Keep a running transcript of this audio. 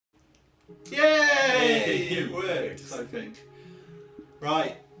Yay! It worked, I think.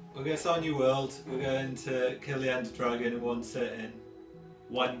 Right, we'll get on your world. We're going to kill the Ender Dragon in one sitting.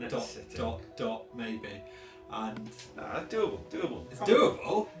 One dot, sitting. dot, maybe. And doable. it's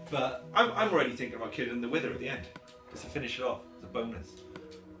doable, but I'm already thinking about killing the Wither at the end. Just to finish it off. It's a bonus.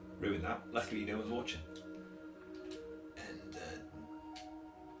 Ruin that. Luckily no one's watching.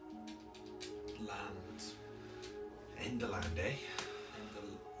 Enderland, eh?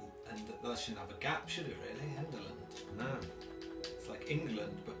 And that shouldn't have a gap, should it really? Enderland. No. It's like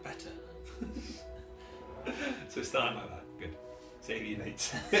England, but better. So starting like that. Good.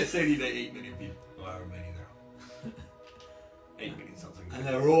 Alienate 8 million people. Or however many there are. 8 million sounds like a And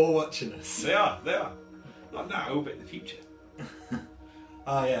good. they're all watching us. They are. Not now, but in the future.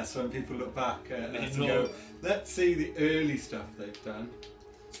 Ah yes, when people look back at us and go, let's see the early stuff they've done.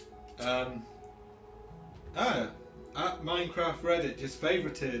 Minecraft Reddit just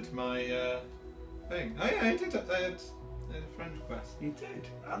favorited my thing. Oh yeah, I did it. They had a friend request. You did.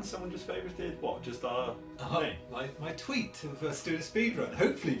 And someone just favorited what? Just our name? My tweet of us doing a speedrun.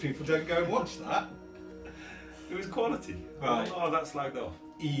 Hopefully people don't go and watch that. It was quality. Right. Oh, that's lagged off.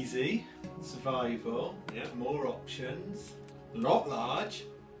 Easy, survival, Yeah. more options, not large,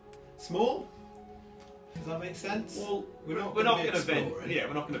 small. Does that make sense? Well, we're not going gonna to venture. Yeah,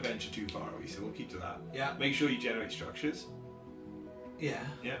 we're not going to venture too far, are we? So we'll keep to that. Yeah. Make sure you generate structures. Yeah.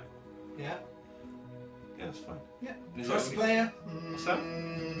 Yeah. Yeah. Yeah, that's fine. Yeah. Is Trust that- player. What's that?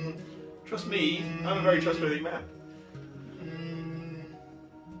 Trust me, I'm a very trustworthy man.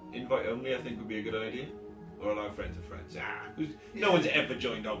 Invite only, I think, would be a good idea. Or allow friends of friends. No one's ever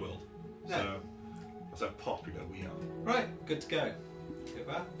joined our world. No. So that's how popular we are. Right, good to go. Go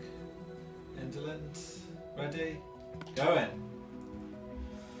back. Enderland. Ready. Going.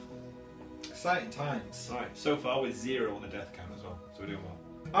 Exciting times. Alright, so far we're 0 on the death count as well. So we're doing well.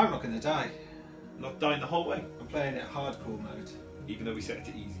 I'm not going to die. Not dying the whole way, I'm playing it hardcore mode. even though we set it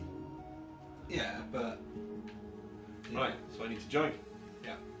to easy. Yeah, but... Right, so I need to join.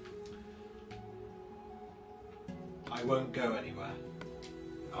 Yeah. I won't go anywhere.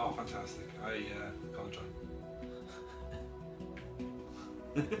 Oh, fantastic. I can't join.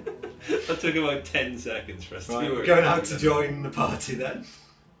 That took about 10 seconds for us to Right, do we're it. going out to join the party then.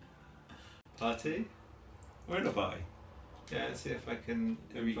 Party? We're in a party. Yeah, let's see if I can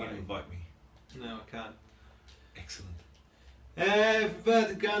Maybe you can invite. invite me. No, I can't. Excellent.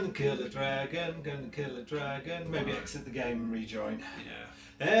 Everybody gonna kill a dragon, gonna kill a dragon. Maybe exit the game and rejoin.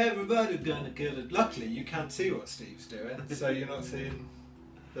 Yeah. Everybody gonna kill it. Luckily, you can't see what Steve's doing, so you're not seeing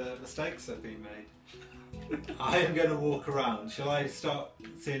the mistakes that have been made. I am going to walk around. Shall I start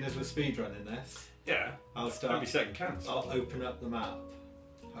seeing as we're speedrunning this? Yeah. I'll start. Every second counts. I'll open up the map.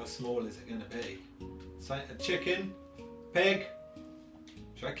 How small is it going to be? So, a chicken, pig.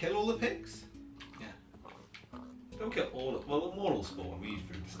 Should I kill all the pigs? Yeah. Don't kill all of... Well, more will spawn. We need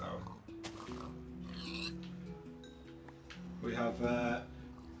food to start with. We have a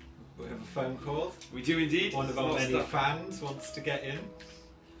phone call. We do indeed. One of our Lot many stuff. fans wants to get in.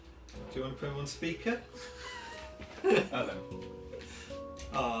 Do you want to put him on speaker? Hello.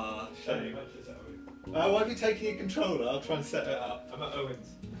 Ah, shame. Hey, Why have you taken your controller? I'll try and set it up. I'm at Owens.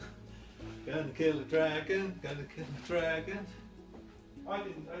 Gonna kill a dragon, gonna kill a dragon. I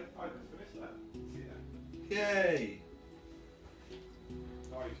didn't finish that. See that? Yay!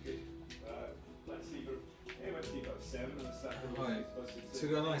 Oh, he's good. Let's see. Let's see about 7 and the second. Right. So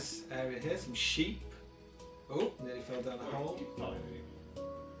we've got a nice area here, some sheep. Oh, nearly fell down a hole.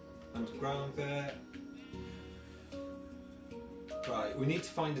 Underground there. Right, we need to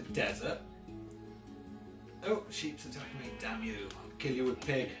find a desert. Oh, sheep's attacking me, damn you. I'll kill you with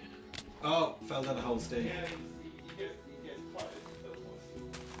pig. Oh, fell down a hole, Steve. Yeah, he gets quite a little more.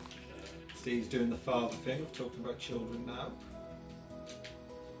 Steve's doing the father thing, we're talking about children now.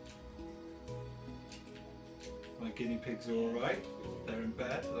 My guinea pigs are alright. They're in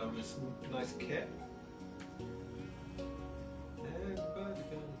bed, they're having a nice kit. Everybody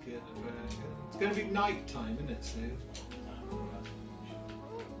gonna kill a dragon. It's gonna be night time, isn't it, Steve?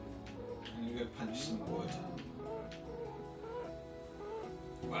 I'm gonna go punch some wood.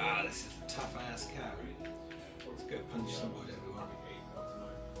 Wow, this is a tough ass cow. Let's go punch some wood, everyone.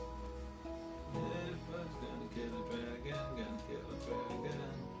 Everybody's gonna kill a dragon, gonna kill a dragon.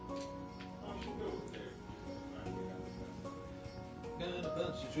 Gonna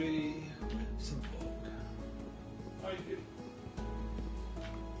punch a tree with some fork. Oh, he's good.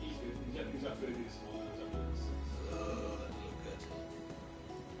 He's good. He's up really small. Oh, that look good.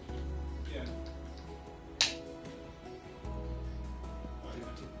 Yeah.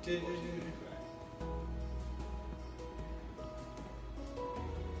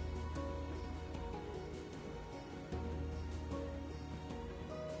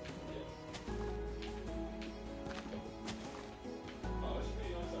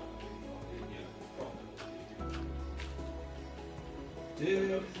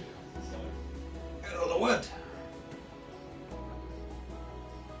 Dude. Get all the wood.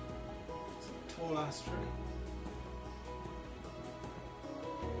 It's a tall ass tree.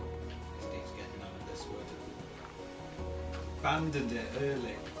 Steve's getting none of this wood. Abandoned it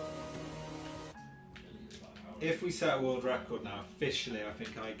early. If we set a world record now, officially, I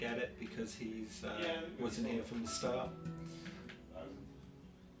think I get it because he's wasn't here from the start. So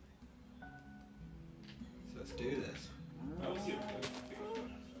let's do this.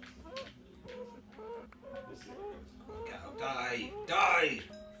 Go, die, die!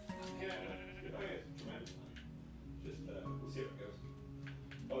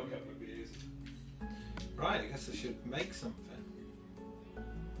 Right, I guess I should make something.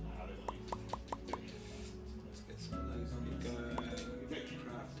 Let's get some of those on the go.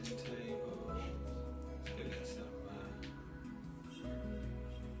 Crafting table. Let's go get some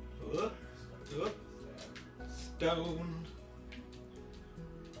stone.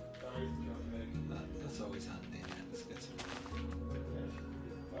 That's always handy. Let's get some.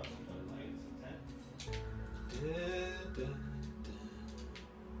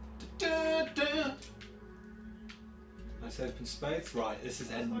 Nice open space. Right, this is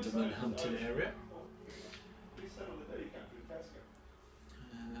Enderman hunting area.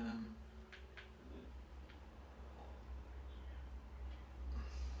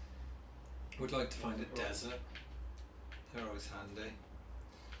 Would like to find a desert. They're always handy.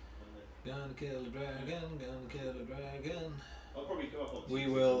 Gonna kill a dragon, gonna kill a dragon. We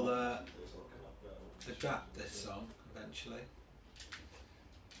will adapt this song eventually.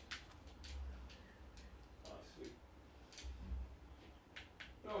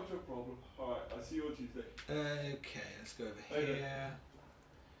 No, no problem. Alright, I see what you think. Okay, let's go over here.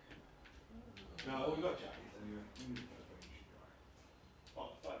 No, we got Jackies anyway. Oh,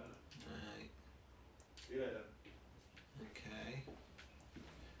 5 minutes. Right. See you later. Okay.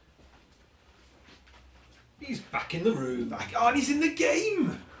 He's back in the room. Back on, he's in the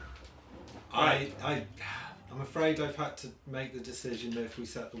game! I'm afraid I've had to make the decision that if we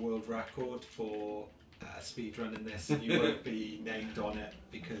set the world record for speedrunning this, you won't be named on it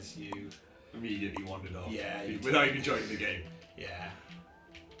because you immediately wandered off. Yeah. Without even joining the game. Yeah.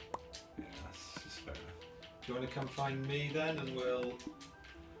 Yeah, that's just fair enough. Do you want to come find me then and we'll...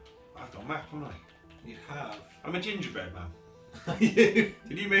 I've got a map, haven't I? You have. I'm a gingerbread man. Are you?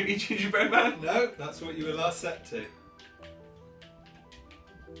 Did you make me a gingerbread man? No, that's what you were last set to. I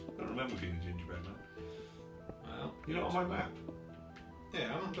don't remember being a gingerbread man. Well, You're not on my map.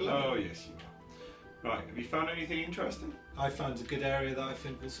 yeah, I'm below. Oh, yes, you are. Right, have you found anything interesting? I found a good area that I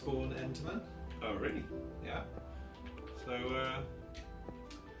think will spawn Enderman. Oh, really? Yeah. So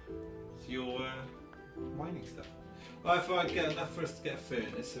you're mining stuff. Well, I thought I'd get enough for us to get a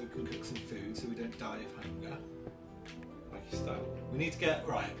furnace so we can cook some food so we don't die of hunger. Like your style. We need to get...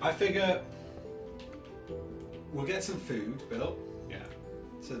 Right, I figure we'll get some food built. Yeah.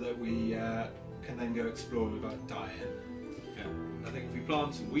 So that we can then go exploring without dying. Yeah. I think if we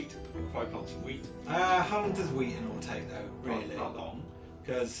plant some wheat, if I plant some wheat. How long does wheating all take though, really? Not long.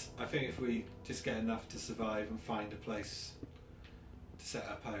 Because I think if we just get enough to survive and find a place to set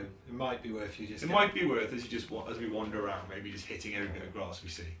up home, it might be worth you just... It might be worth as we wander around, maybe just hitting every bit of grass we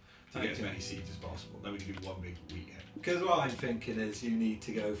see to get as many seeds as possible. Then we can do one big wheat head. Because what I'm thinking is you need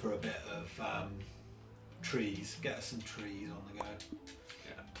to go for a bit of trees. Get us some trees on the go.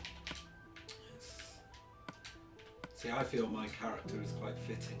 Yeah. See, I feel my character is quite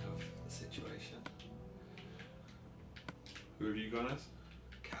fitting of the situation. Who have you gone as?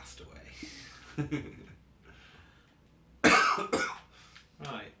 Castaway.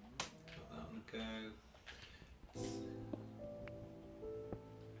 Right. Got that on the go.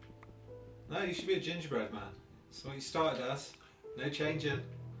 No, you should be a gingerbread man. That's what you started as. No changing.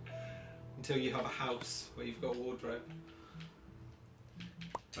 Until you have a house where you've got a wardrobe.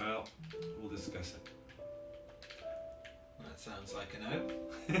 Well, we'll discuss it. That sounds like a no.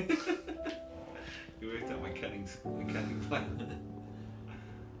 You worked out my cunning plan.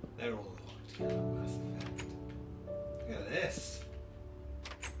 They're all locked. Yeah, Mass Effect. Look at this.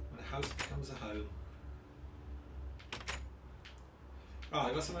 When a house becomes a home. Right,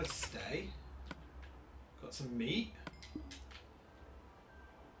 I got somewhere to stay. Got some meat.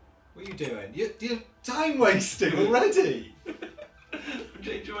 What are you doing? You're time wasting already. I'm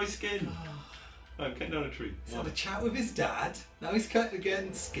changing my skin. I'm cutting down a tree. He's had a chat with his dad. Now he's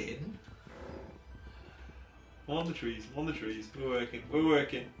getting skin. On the trees. We're working.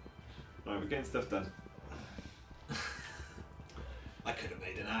 Right, we're getting stuff done. I could have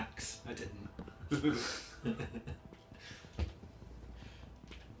made an axe. I didn't.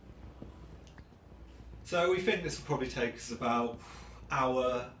 So we think this will probably take us about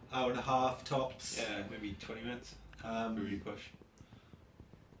hour and a half tops. Yeah, maybe 20 minutes. Really push.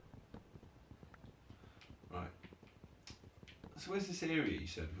 Right. So where's this area you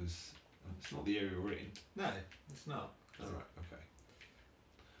said was... It's not the area we're in. No, it's not. Alright, okay.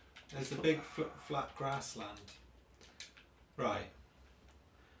 There's a big flat grassland. Right.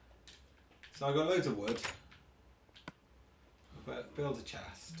 So I've got loads of wood. I'll build a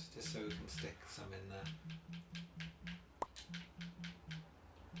chest just so we can stick some in there.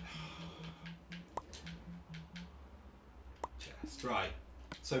 Chest. Right.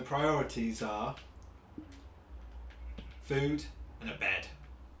 So priorities are food and a bed.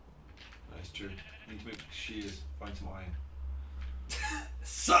 That's true. Need to make shears, find some iron.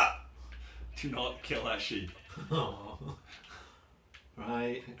 Sir! Do not kill that sheep. Oh.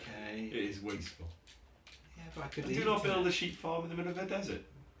 Right, okay. It is wasteful. Yeah, but I could And eat do not build it. a sheep farm in the middle of a desert.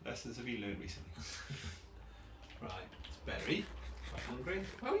 Lessons have been learned recently. Right, it's Berry. Quite hungry.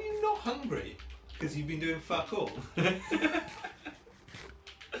 How are you not hungry? Because you've been doing fuck all.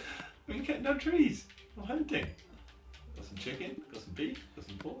 We can get no trees. I'm hunting. Got some chicken, got some beef, got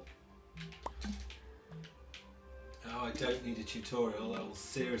some pork. Oh, I don't need a tutorial. That will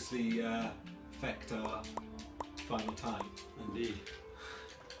seriously affect our final time. Indeed.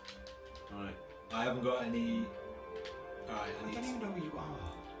 Right. I haven't got any. Alright, I I don't need. even know where you are.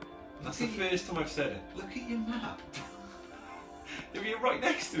 That's Look the at first time I've said it. Look at your map. If you're right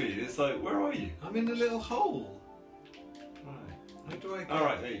next to me, it's like, where are you? I'm in a little hole. Right. How do I? Get,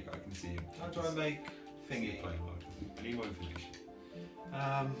 Alright, there you go. I can see you. How do I make thingy? Playing well. I need more information.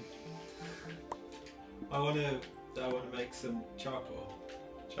 I want to make some charcoal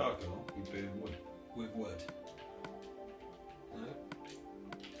Charcoal, you burn wood. with wood. No.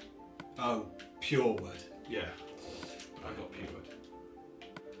 Oh, pure wood. Yeah. I've got pure wood.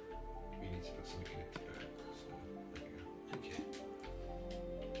 We need to put something in it to burn. So, there we go. Okay.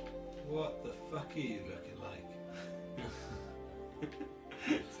 What the fuck are you looking like?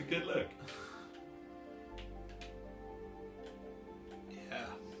 It's a good look. Yeah.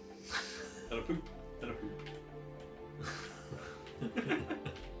 And a poop. And a poop.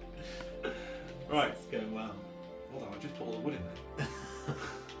 Right. It's going well. Hold on, I just put all the wood in there.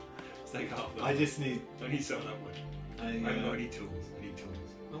 Let's take half of I just need. I need some of that wood. I haven't got any tools. I need tools.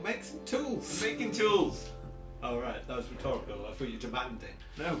 I'll make some tools. I'm making tools! Oh right, that was rhetorical. I thought you were demanding.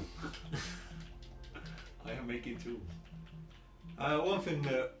 No. I am making tools. One thing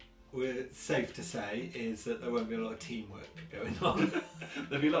that we're safe to say is that there won't be a lot of teamwork going on.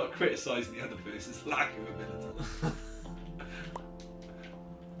 There'll be a lot of criticising the other person's lack of ability.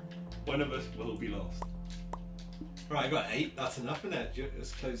 One of us will be lost. Right, I got 8. That's enough, isn't it?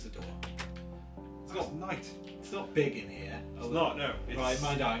 Just close the door. It's not night. It's not big in here. It's not, no. It's, Right,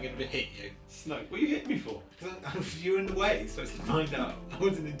 mind out. I'm going to hit you. It's no. What are you hitting me for? Because you were in the way, so it's mind out. I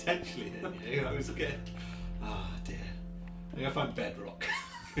wasn't intentionally hitting you. I was scared. Ah, dear. I'm going to find bedrock.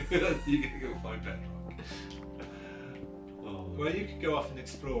 You're going to go find bedrock. Oh. Well, you could go off and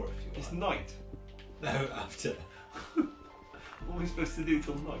explore if you want. It's night. No, after. What am I supposed to do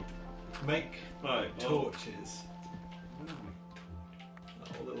till night? Make Right, well, torches. What am I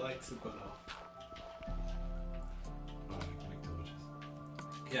torch? All the lights have gone off. Right, I can make torches.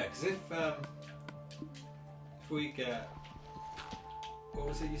 Yeah, because if we get... What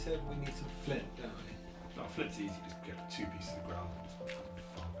was it you said? We need some flint, don't we? No, flint's easy. Just get 2 pieces of ground and just farm it.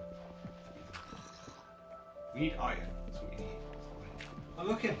 We need iron. That's what we need. I'm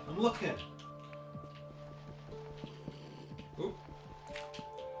looking. Oop.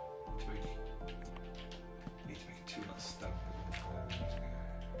 Need to make a tool out of stone.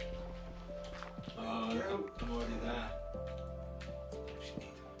 Oh, I'm already there. She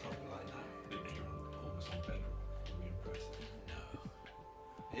needs probably like that. Maybe you're almost on bedrock. Really impressive. No.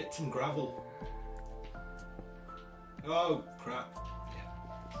 Hit some gravel. Oh, crap. Yeah.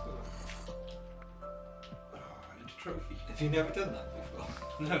 And a trophy. Have you never done that before?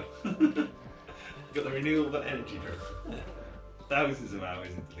 No. Got the renewable energy trophy. Thousands of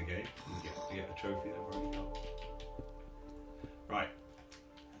hours into the game. You get a trophy they've already got. Right.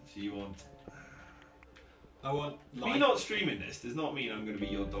 So you want... I want light. Me not streaming this does not mean I'm going to be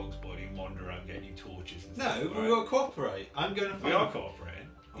your dog's body and wander around getting you torches and stuff. No, but alright? we've got to cooperate. I'm going to find... We are cooperating.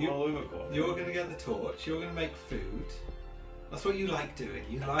 I'm all over cooperating. You're going to get the torch. You're going to make food. That's what you like doing.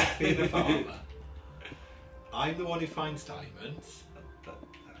 You like being a farmer. I'm the one who finds diamonds. That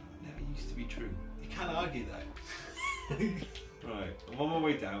never used to be true. You can't argue that. Right, I'm on my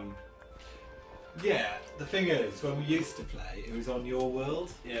way down. Yeah, the thing is, when we used to play, it was on your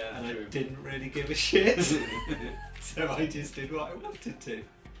world, Yeah, and true. I didn't really give a shit. So I just did what I wanted to.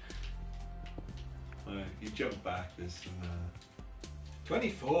 Right, you jump back, there's some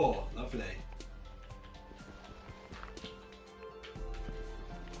 24. Lovely.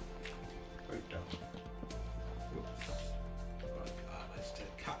 Very dull. Oops. Right, I managed to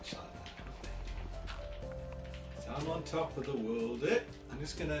catch like that. Lovely. So I'm on top of the world. I'm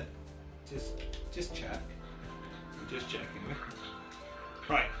just gonna just check. We're just checking.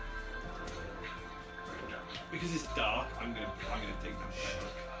 Right. Because it's dark, I'm gonna take that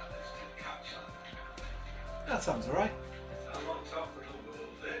back. That sounds alright. I'm on top of the world.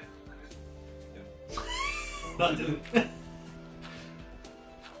 That didn't.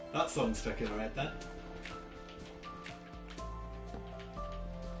 That song stuck in my head then.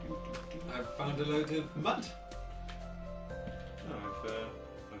 I've found a load of mud. Oh,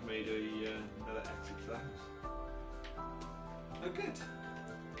 I've made another exit for the house. Oh, good.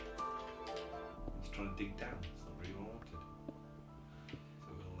 I'm just trying to dig down. It's not really what I wanted. So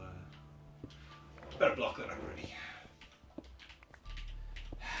we'll better block that up already.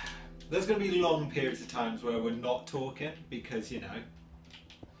 There's going to be long periods of times where we're not talking because, you know.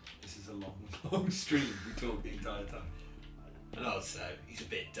 This is a long stream. We talk the entire time. And also, he's a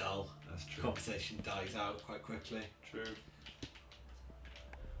bit dull. That's true. Conversation dies out quite quickly. True.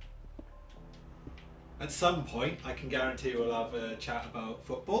 At some point, I can guarantee we'll have a chat about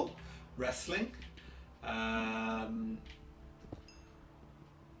football, wrestling, Cole.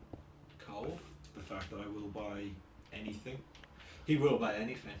 The fact that I will buy anything. He will buy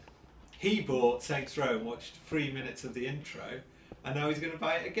anything. He bought Saints Row and watched 3 minutes of the intro, and now he's going to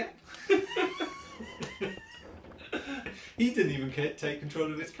buy it again. He didn't even take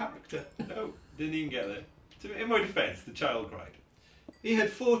control of his character. No, didn't even get there. In my defence, the child cried. He had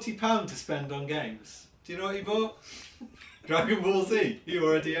 £40 to spend on games. Do you know what he bought? Dragon Ball Z. He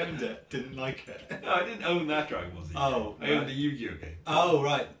already owned it. Didn't like it. No, I didn't own that Dragon Ball Z. Oh, I owned the Yu-Gi-Oh game. Oh,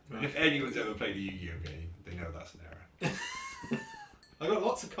 right. And if anyone's ever played a Yu-Gi-Oh game, they know that's an error. I got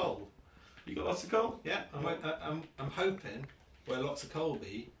lots of coal. You got lots of coal? Yeah, I'm hoping where lots of coal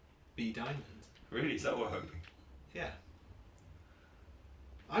be diamond. Really? Is that what we're hoping? Yeah.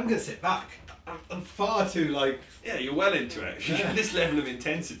 I'm going to sit back. I'm far too, like... Yeah, you're well into it. Yeah. This level of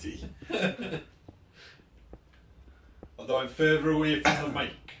intensity. Although I'm further away from the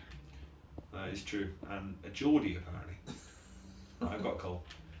mic. That is true. And a Geordie, apparently. I've got coal.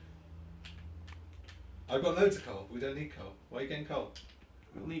 I've got loads of coal. We don't need coal. Why are you getting coal?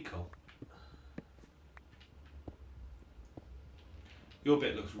 We'll need coal. Your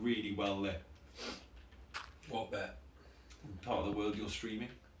bit looks really well lit. What bit? Part of the world you're streaming.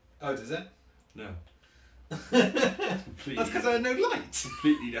 Oh, does it? No. That's because I had no light.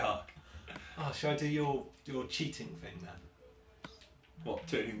 Completely dark. Oh, shall I do your cheating thing then? What,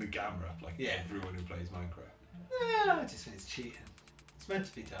 turning the camera up like Yeah. everyone who plays Minecraft? I just think it's cheating. It's meant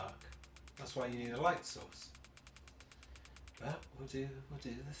to be dark. That's why you need a light source. But we'll do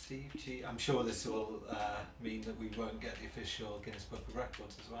the Steve cheat. I'm sure this will mean that we won't get the official Guinness Book of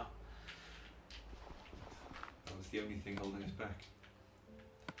Records as well. That was the only thing holding us back.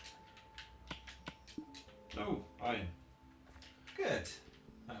 No, iron. Good.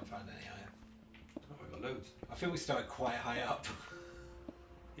 I haven't found any iron. Oh, I got loads. I think we started quite high up.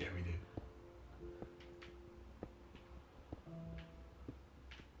 Yeah, we did.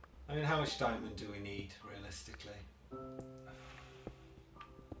 I mean, how much diamond do we need, realistically?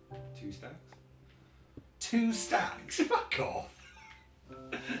 2 stacks. 2 stacks? Fuck off!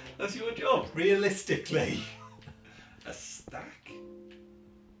 That's your job. Realistically. A stack?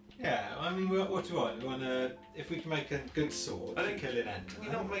 Yeah, I mean, what do we want? We want to, if we can make a good sword, I think kill an end. We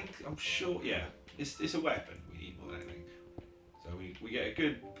don't make. I'm sure. Yeah, it's a weapon. We need more than anything. So we get a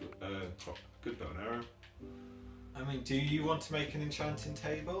good bow and arrow. I mean, do you want to make an enchanting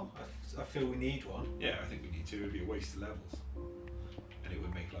table? I feel we need one. Yeah, I think we need to. It'd be a waste of levels, and it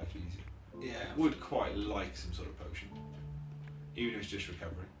would make life easier. Yeah. Would quite like some sort of potion, even if it's just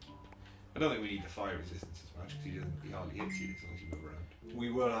recovering. I don't think we need the fire resistance as much because he hardly hits you as long as you move around. We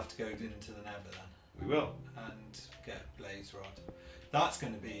will have to go into the Nether then. We will. And get a blaze rod. That's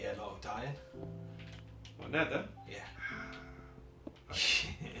going to be a lot of dying. What, nether? Yeah.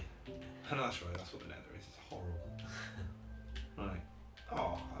 I know that's right. That's what the nether is. It's horrible. Right.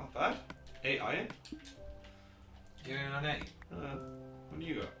 Oh, not bad. 8 iron. You're in on 8? What do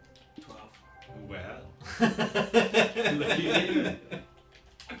you got? 12. Well, lucky you.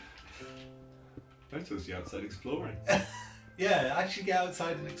 I'm supposed to be outside exploring. Yeah, actually get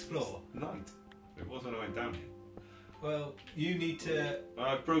outside and explore. Night. It was when I went down here. Well, you need to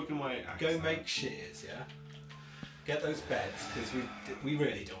I've broken my axe. go now. make shears, yeah? Get those beds, because we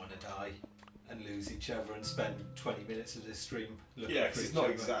really don't want to die. and lose each other and spend 20 minutes of this stream looking Yeah, for 'cause each it's not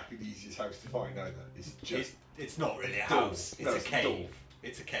other. exactly the easiest house to find either. It's just It's not really a door. house. It's No, a it's a cave. door.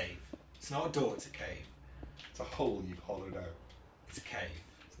 It's a cave. It's not a door. It's a cave. it's a hole you've hollowed out. It's a cave.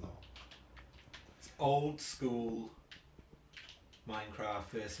 It's not. It's old school Minecraft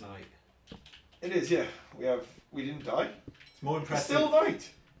first night. It is, yeah. We didn't die. It's more It's impressive. still night.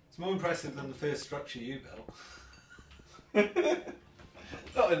 It's more impressive than the first structure you built.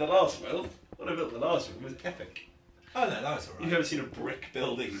 Not in the last world. What I built in the last one was epic. Oh no, that was alright. You've never seen a brick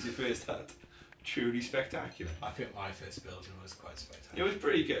building as your first hut. Truly spectacular. I think my first building was quite It spectacular. was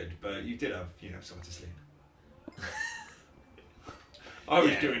pretty good, but you did have, somewhere to sleep. I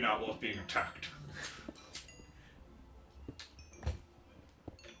was Yeah. doing that whilst being attacked.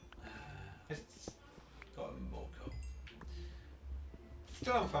 It's got more cool.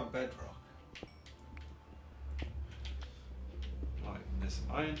 Still haven't found bedrock. Right, there's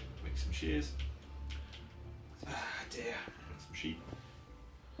some iron. Make some shears. Ah dear. Make some sheep.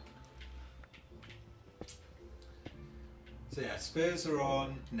 So yeah, Spurs are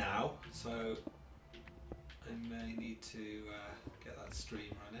on now, so I may need to get that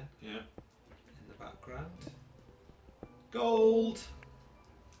stream running Yeah. in the background. Gold!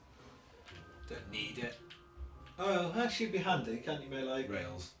 Don't need it. Oh, actually it'd be handy, can't you, Melee?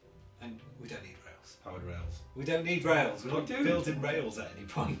 Rails. And we don't need rails. Powered rails. We don't need rails. We're We not do. building rails at any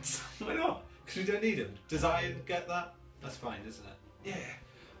point. Why not? Because we don't need them. Does Iron get that? That's fine, isn't it?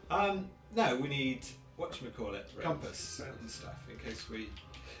 Yeah. No, we need, whatchamacallit, Rails. compass Rails. and stuff in case we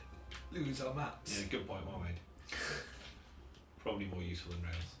lose our maps. Yeah, good point, well made. Probably more useful than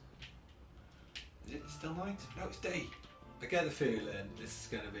rails. Is it still night? No, it's day. I get the feeling this is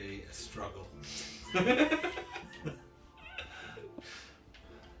going to be a struggle.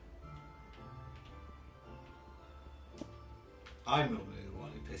 I'm normally the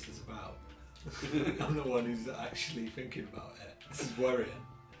one who pisses about. I'm the one who's actually thinking about it. This is worrying.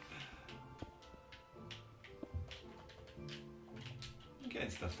 I'm getting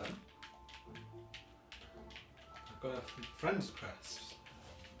stuff done. I've got a friend's request.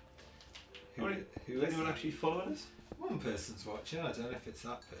 Who Does is anyone that? actually following us? One person's watching. I don't know if it's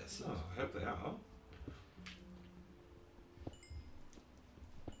that person. Oh, I hope they are.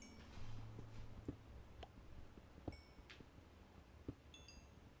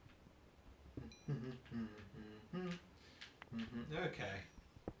 Okay.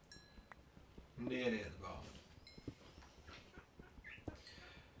 Nearly at the bottom.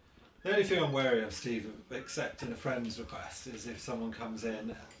 The only thing I'm wary of, Steve, of accepting a friend's request is if someone comes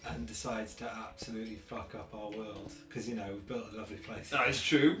in and decides to absolutely fuck up our world. Because, we've built a lovely place. That is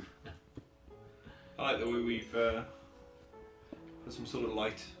true. I like the way we've put some sort of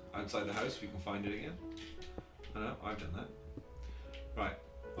light outside the house. We can find it again. I know, I've done that. Right.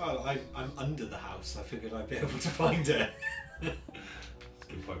 Well, I'm under the house. I figured I'd be able to find it. That's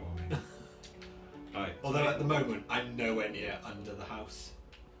a good point, well made. Right. Although at the moment, I'm nowhere near under the house.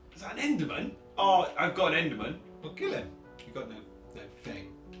 Is that an Enderman? Oh, I've got an Enderman. Well, kill him. You've got no thing.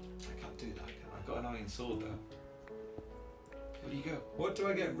 I can't do that, can I've got an iron sword though. Where do you go? I? What do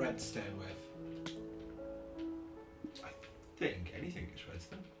I get redstone with? I think anything gets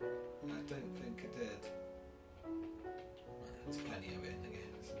redstone. I don't think it did. There's plenty of it in the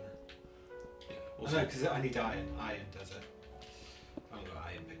game, isn't there? Yeah. I Also, know, because I need iron. Iron does it. I haven't got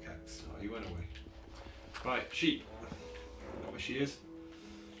iron pickaxe. oh, you went away. Right, sheep. Got my shears.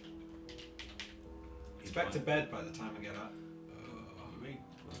 Expect to bed by the time I get up. What do you mean?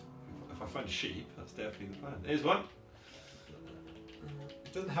 Well, if I find a sheep, that's definitely the plan. There's one.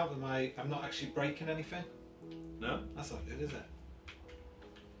 It doesn't help that I'm not actually breaking anything. No? That's not good, is it?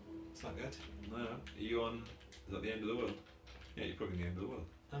 It's not good. No. Are you on? Is that the end of the world? Yeah, you're probably the end of the world.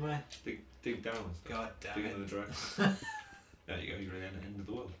 Am I? Dig down and stuff. God damn Dig it. in the direction. There you go, you're at the end of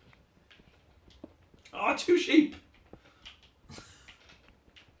the world. Ah, 2 sheep!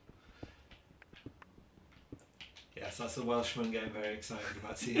 Yes, that's the Welshman getting very excited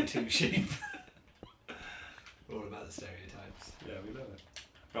about seeing 2 sheep. All about the stereotypes. Yeah, we love it.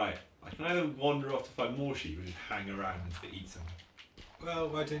 Right, I can either wander off to find more sheep or just hang around and to eat some. Well,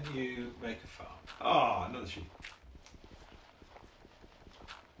 why don't you make a farm? Ah, another sheep.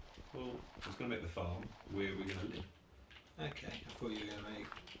 Well, I was going to make the farm where we're going to live. Okay, I thought you were going to make...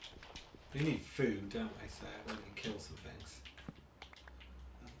 We need food, don't we? So we can kill some things.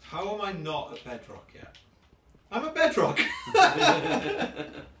 How am I not at bedrock yet? I'm at bedrock!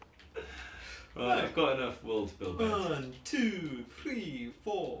 Right, I've got enough wool to build beds. 1, 2, 3,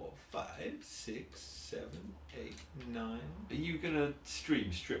 4, 5, 6, 7, 8, 9. Are you going to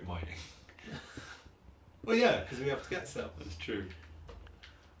stream strip mining? Well, yeah, because we have to get some. That's true.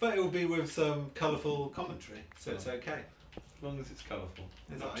 But it will be with some colourful commentary, so it's okay. As long as it's colourful.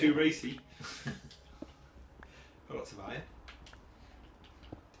 There's Not iron. too racy. Got lots of iron.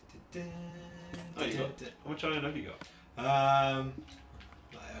 Oh, you got, how much iron have you got?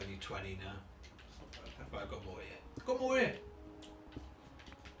 Like only 20 now. But I've got more here. Got more here.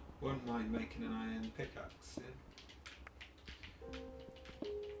 Wouldn't mind making an iron pickaxe. Yeah.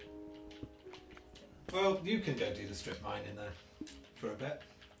 Well, you can go do the strip mining then for a bit.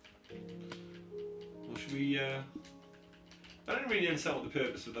 Well, should we? I don't really understand what the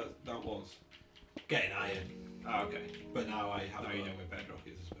purpose of that was. Getting iron. Ah, okay. But now I have. Now you know where bedrock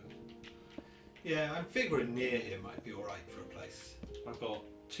is, I suppose. Yeah, I'm figuring near here might be alright for a place. I've got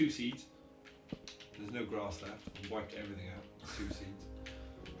 2 seeds. There's no grass left. I've wiped everything out. 2 seeds.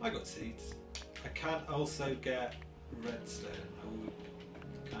 I got seeds. I can also get redstone. I would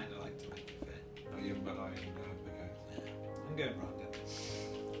kind of like to make it fit. Oh, you haven't got iron. Okay. I'm going round it.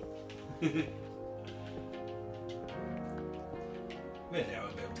 Really, I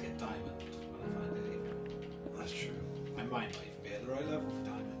won't be able to get diamond when I find it either. That's true. I might not even be at the right level for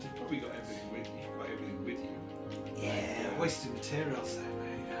diamond. You've probably got everything with you. You've got everything with you. Yeah, wasted materials though, mate.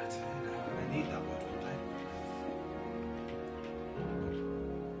 I need that wood one day.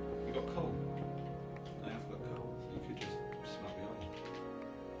 You got coal. I have got coal. You could just smelt the iron.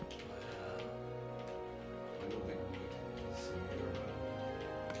 I don't think wood is somewhere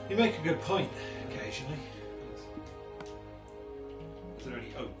around. You make a good point occasionally. Is there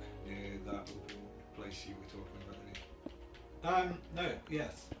any oak near that open place you were talking about? No,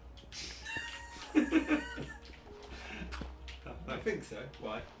 yes. I think so.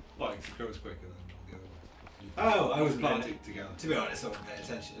 Why? Like, it grows quicker than all the other ones. Oh, I was planted together. To be honest, I wasn't paying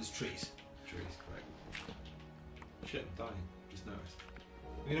attention. It's trees. Trees, correct. Shit, I'm dying. Just noticed.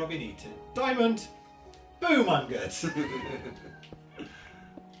 You're not being eaten. Diamond! Boom, I'm good.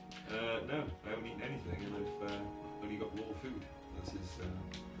 No, I haven't eaten anything, and I've only got raw food. This is.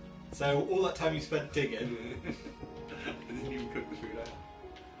 So all that time you spent digging. I didn't even cook the food out.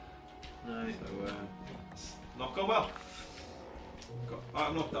 No. So it's not gone well.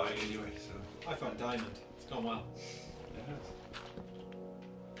 I'm not dying anyway, so. I found diamond. It's gone well. It has.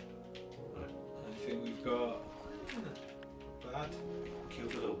 Right. I think we've got. Bad.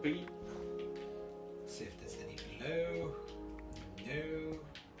 Killed a little piggy. See if there's any below. No.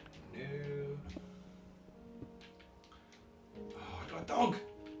 No. Oh, I got a dog.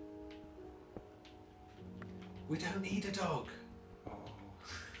 We don't need a dog. Oh.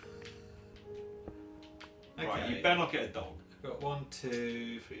 Okay. Right, you better not get a dog. I've got 1,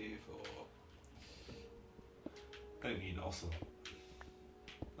 2, 3, 4. I don't need an ocelot.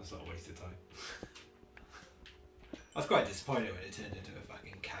 That's not a waste of time. I was quite disappointed when it turned into a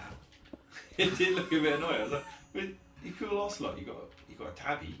fucking cow. It did look a bit annoying. I was like, "But you cool ocelot. You got a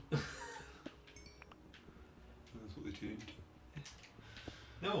tabby." That's what they turned into.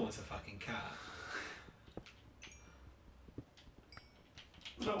 No one wants a fucking cat.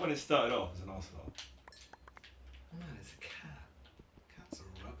 Not when it started off as an ocelot. No, it's a cat. Cats are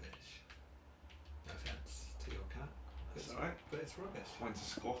rubbish. No offence to your cat. That's alright. But it's rubbish. Mine's a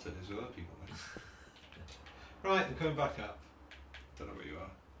squatter as with other people. Then. Right, I'm coming back up. Don't know where you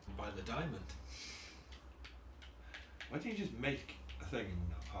are. By the diamond. Why don't you just make a thing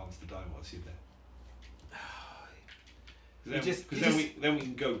and harvest the diamond whilst you're there? Because then we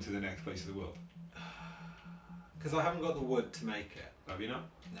can go to the next place of the world. Because I haven't got the wood to make it. Have you not?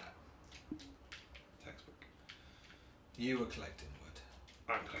 No. Textbook. You were collecting wood.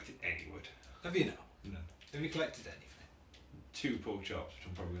 I haven't collected any wood. Have you not? No. Have you collected anything? 2 pork chops, which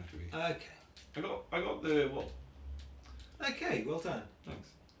I'm probably going to have to eat. Okay. I got the what? Okay, well done. Thanks.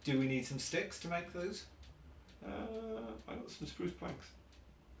 Do we need some sticks to make those? I got some spruce planks.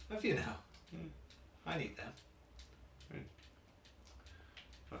 Have you now? Yeah. I need them.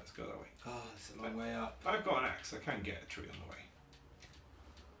 Right, let's go that way. Oh, it's a long way up. I've got an axe. I can get a tree on the way.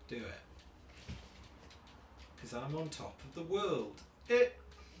 Do it. Because I'm on top of the world. It.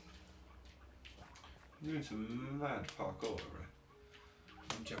 I'm doing some mad parkour, right?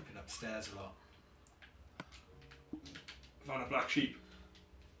 I'm jumping upstairs a lot. Found a black sheep.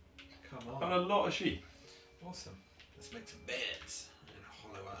 Come Found on. a lot of sheep. Awesome. Let's make some beds. I'm going to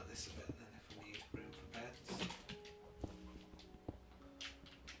hollow out this a bit then if we need room for beds.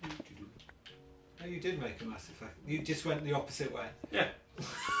 Oh, you did make a massive effect. You just went the opposite way. Yeah.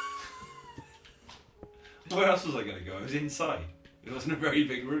 Where else was I going to go? I was inside. It wasn't a very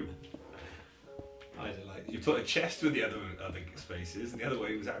big room. I don't like You put a chest with the other spaces, and the other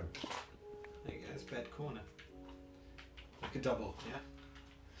way was out. There you go, it's bed corner. Like a double, yeah?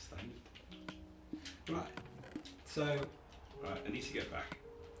 Standard. Right. So, Right, I need to get back.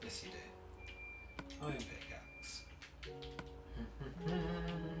 Yes, you do. Iron pickaxe.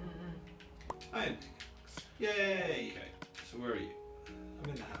 Iron pickaxe. Yay! Okay, so where are you? I'm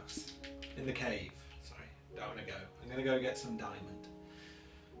in the house. In the cave. Sorry. Don't want to go. I'm going to go get some diamond.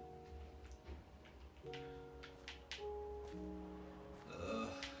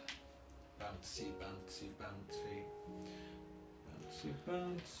 Bouncy, bouncy, bouncy. Bouncy,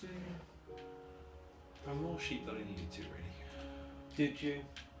 bouncy. I have more sheep than I needed to, really. Did you?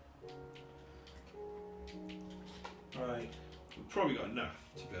 Right. We've probably got enough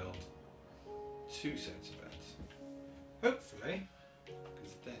to build 2 sets of beds. Hopefully.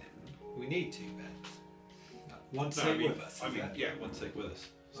 Because then... We need 2 beds. One No, stay with us. I is mean, it? yeah, one take with us.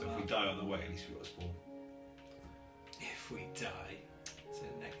 So if we die on the way, at least we've got a spawn. If we die. So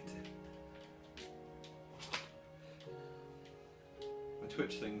negative. My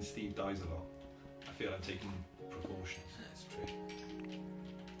Twitch thing, Steve dies a lot. I feel I'm taking precautions. That's true.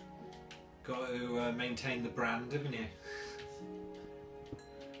 Got to maintain the brand, haven't you?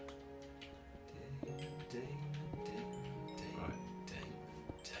 Right.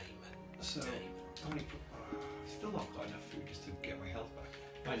 So, how many... still not got enough food just to get my health back.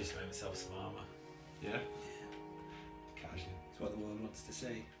 I just made myself some armour. Yeah? Yeah. Casually. That's what the world wants to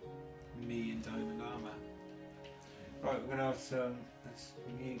see. Me in diamond armour. Right, we're going to have some... Let's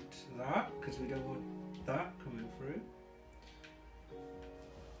mute that, because we don't want that coming through.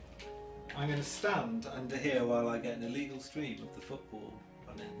 I'm going to stand under here while I get an illegal stream of the football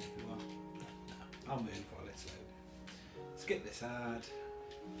running everywhere. No, I'll move while it's loading. Skip this ad.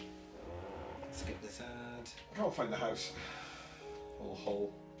 Skip this ad. I can't find the house. Little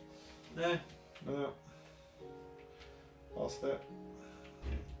hole. No. No. Lost it.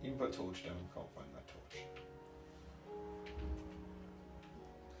 You can put a torch down, can't find that torch.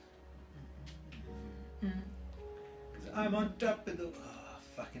 I'm on top of the... Oh,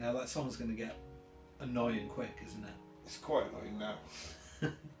 fucking hell, that song's going to get annoying quick, isn't it? It's quite annoying now.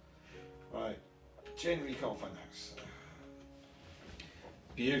 Right. Generally can't find the house.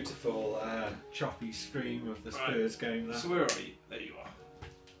 Beautiful choppy scream of the Spurs game there. So where are you? There you are.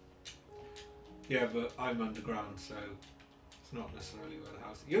 Yeah, but I'm underground, so it's not necessarily where the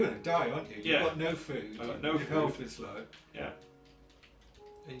house is. You're going to die, aren't you? You've Yeah. got no food. I've got no Your food. health is low. Yeah.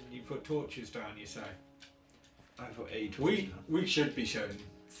 And you put torches down, you say. I've got a torch We now. should be showing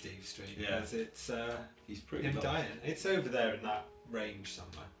Steve's stream, Yeah. because it's He's pretty him lost. dying. It's over there in that range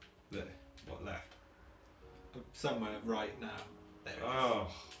somewhere. There. What left? Somewhere right now. There it is. Oh.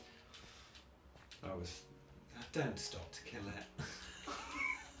 That was... Don't stop to kill it.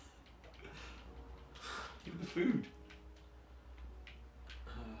 Give the food.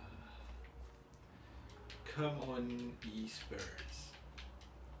 Come on, ye Spurs.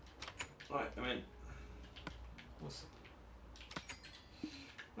 Right, I'm in. Awesome.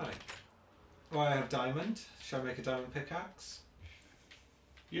 Right. Well, I have diamond. Shall I make a diamond pickaxe?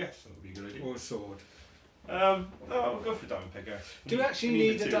 Yes, that would be a good idea. Or a sword? No, I'll go for diamond pickaxe. Do you actually We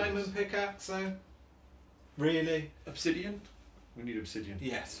need a materials. diamond pickaxe though? Really? Obsidian? We need obsidian.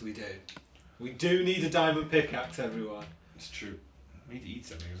 Yes, we do. We do need a diamond pickaxe, everyone. It's true. I need to eat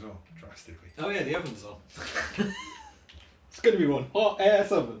something as well, drastically. Oh yeah, the oven's on. It's going to be one hot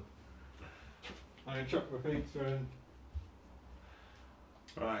ass oven. I'm going to chuck my pizza in.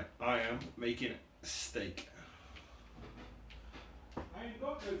 Right, I am making steak. I ain't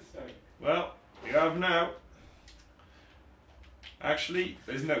got no steak. Well, you have now. Actually,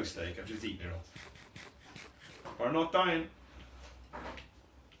 there's no steak, I've just eaten it all. We're not dying.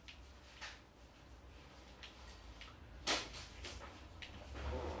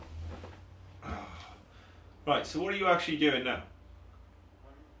 Right, so what are you actually doing now?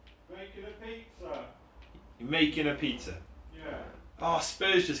 I'm making a pizza. You're making a pizza. Yeah. Oh,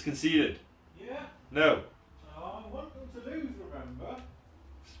 Spurs just conceded. Yeah? No. Oh, I want them to lose, remember?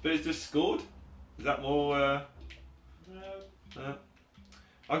 Spurs just scored? Is that more, No.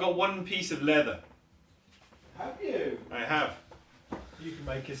 I got one piece of leather. Have you? I have. You can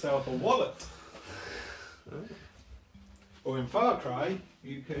make yourself a wallet. Or in Far Cry,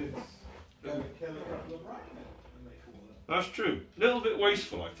 you could go and kill a couple of rhinos and make a wallet. That's true. A little bit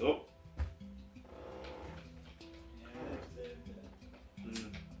wasteful, I thought.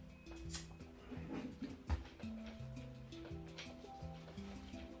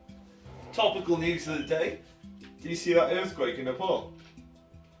 Topical news of the day. Did you see that earthquake in Nepal?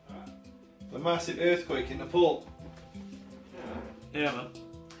 The massive earthquake in Nepal. Yeah, man.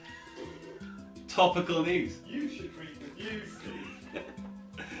 Topical news. You should read the news, Steve.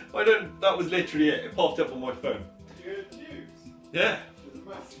 I don't. That was literally it. It popped up on my phone. Good news. Yeah. There's a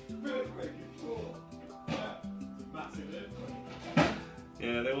massive earthquake in Nepal. Yeah, it's a massive earthquake.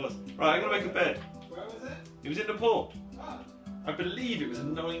 Yeah. Yeah, there was. Right, I'm gonna make a bed. Where was it? It was in the pool. Ah, I believe it was a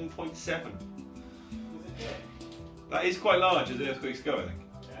 9.7. was it big? That is quite large as the earthquakes go, I think.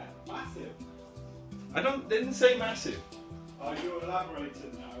 Yeah, massive. They didn't say massive. Oh, you're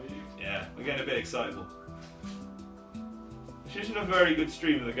elaborating now, are you? Yeah, we're getting a bit excitable. Which isn't a very good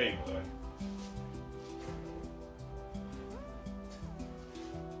stream of the game, by the way.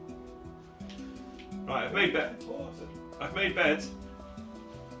 Right, I've made beds. Awesome. I've made beds.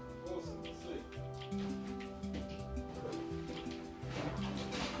 Awesome. Sleep.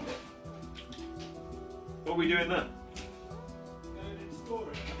 What are we doing then? Going in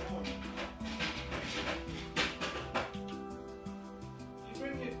storage. Come on. You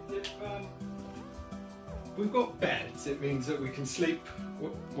bring it if we've got beds, it means that we can sleep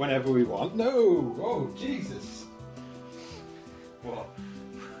whenever we want. No! Oh, Jesus! What?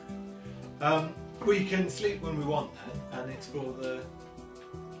 We can sleep when we want then and explore the.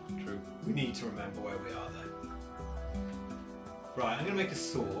 True. We need to remember where we are though. Right, I'm going to make a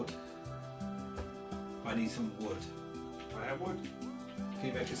sword. I need some wood. I have wood. Can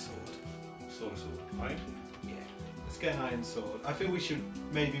you make a sword? Sword. Fine. Yeah. Let's get an iron sword. I think we should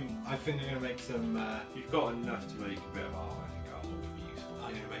maybe. I think I'm going to make some. You've got enough to make a bit of armour. I think armour would be useful.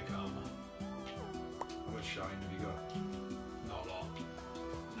 I'm going to make armour. How much shine have you got? Not a lot.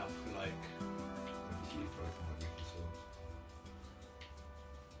 Enough for like. Teeth right from making swords.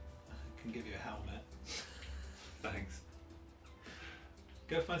 I can give you a helmet. Thanks.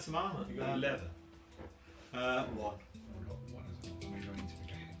 Go find some armour. You got any leather? One. I've got one as well. Maybe I need to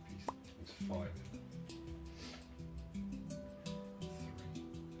make a headpiece. It's 5. Isn't it?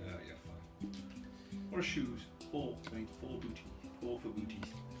 3. Yeah, 5. What are shoes? 4. I need 4 booties. 4 for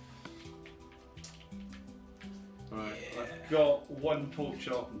booties. Right. Yeah. I've got 1 pork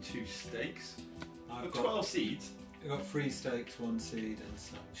chop and 2 steaks. I've got 12 seeds. I've got 3 steaks, 1 seed, and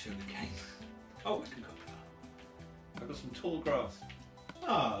some sugar cane. Oh, I can cook that. I've got some tall grass.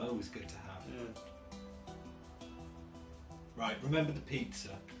 Oh, always good to have. Yeah. Right, remember the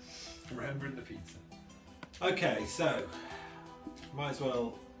pizza. Remembering the pizza. Okay, so might as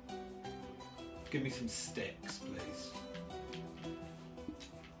well give me some sticks, please.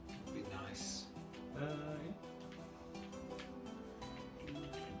 Would be nice.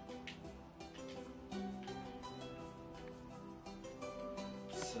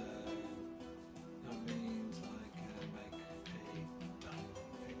 So that means I can make a diamond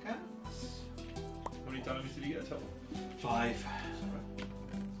pickaxe. How many diamonds did you get a total? 5.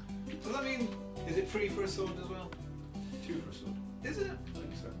 Does that mean is it free for a sword as well? 2 for a sword. Is it? I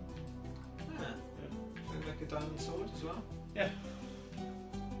think so. Yeah. Can we make a diamond sword as well? Yeah.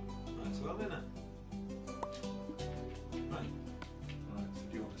 Might as well, isn't it? Right. Right, so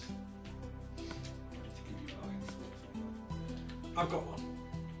do you want this? I need to give you iron swords. I've got one.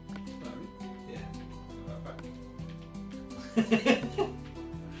 No. Yeah. Put that back.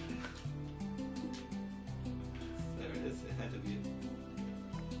 There it is, ahead of you.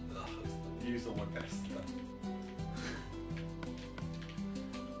 Ugh. Used all my best stuff.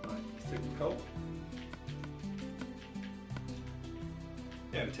 Right, stick with coal.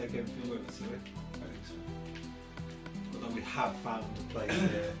 Yeah, we take everything with us, do we? I think so. Although we have found a place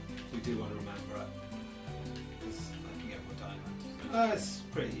here, we do want to remember it. Because I can get more diamonds. It's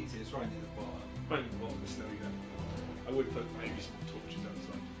pretty easy, it's right near the bottom. Right in the bottom of this, there we go. I would put maybe some torches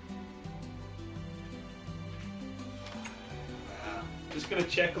outside. Just gonna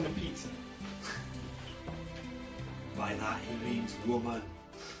check on the pizza. By that he means woman.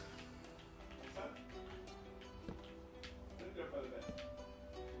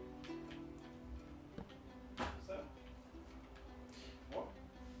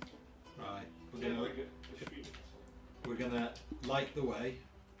 Right, we're gonna light the way.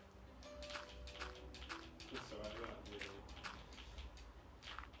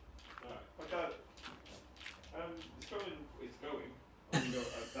 It's going.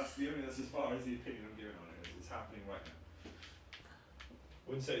 That's as far as the opinion I'm giving on it. It's happening right now.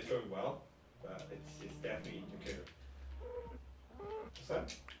 Wouldn't say it's going well, but it's definitely occurring. What's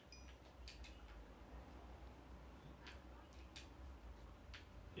that?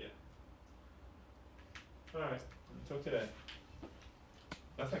 Yeah. Alright, talk today.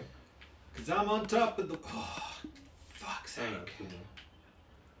 Nothing. Because I'm on top of the. Oh, fuck's sake.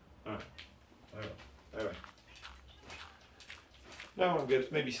 Alright. Alright. No, I'm good.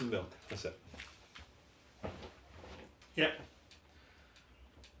 Maybe some milk. That's it. Yeah.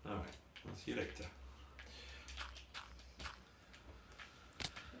 Alright. I'll see you later.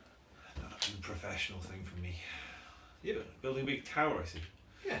 Another unprofessional thing from me. Yeah, building a big tower, I see.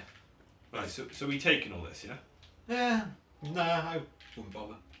 Yeah. Right, so we taking all this, yeah? Yeah, Nah, I wouldn't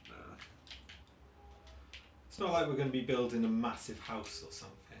bother. Nah. It's not like we're going to be building a massive house or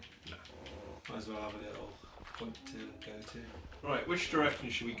something. No. Might as well have a little point to go to. Right, which direction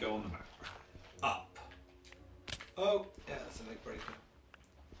should we go on the map? Up. Oh, yeah, that's a leg breaker.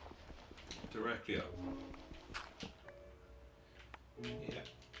 Directly up. Yeah.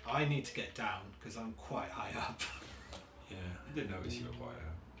 I need to get down because I'm quite high up. Yeah, I did notice you were quite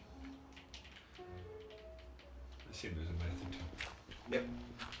out. I assume there's a method to Yep.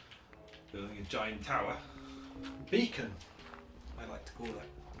 building a giant tower. Beacon, I like to call it.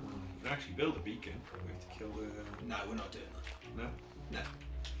 You can actually build a beacon. We have to kill the... No, we're not doing that. No? No.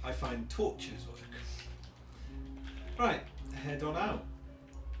 I find torches work. Right, head on out.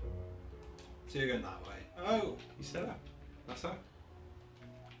 So you're going that way. Oh, You said that. That's that.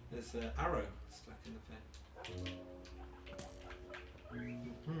 there's an arrow stuck in the thing.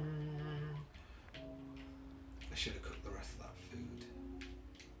 I should have cooked the rest of that food.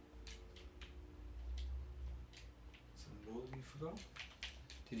 Some wool you forgot?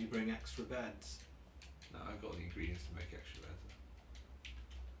 Did you bring extra beds? No, I've got the ingredients to make extra beds.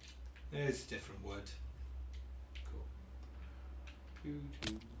 There's different wood. Cool.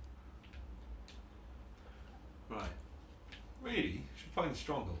 Right. Really? Should find the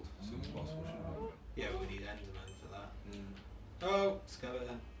stronghold as soon as possible, shouldn't we? Yeah, we need Enderman for that. Yeah. Oh,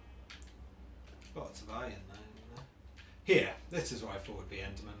 skeleton. Lots of iron there. Isn't there? Here, this is what I thought would be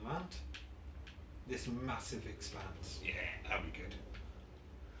Enderman land. This massive expanse. Yeah, that'd be good.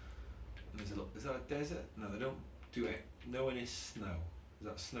 And there's a lot. Is that a desert? No, they don't do it. No one is snow. Is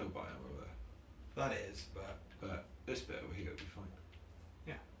that a snow biome over there? That is, But this bit over here would be fine.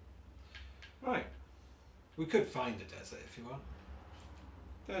 Yeah. Right. we could find a desert if you want.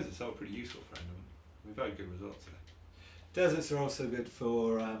 Deserts are pretty useful for anyone. We've had good results there. Deserts are also good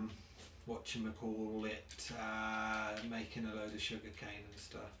for whatchamacallit, making a load of sugar cane and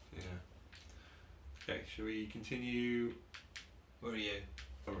stuff. Yeah. Okay, shall we continue Where are you?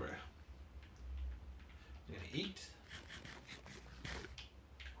 over here? You're gonna eat?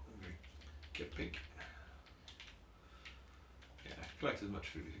 Get big. Yeah, collect as much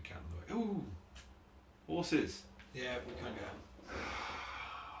food as you can on the way. Ooh! Horses! Yeah, we can go.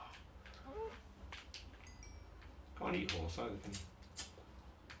 Can't eat horse either, can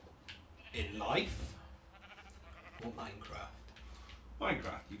you? In life? Or Minecraft?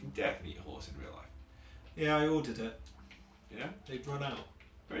 Minecraft, you can definitely eat a horse in real life. Yeah, I ordered it. Yeah? They've run out.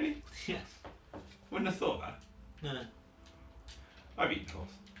 Really? Yeah. Wouldn't have thought that. No. I've eaten horse.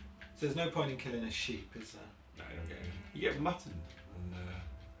 So there's no point in killing a sheep, is there? No, you don't get anything. You get mutton on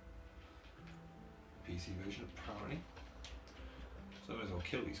the PC version, apparently. So I might as well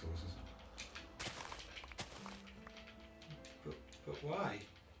kill these horses. But why?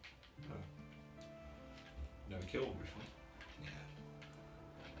 Never killed one before. Yeah.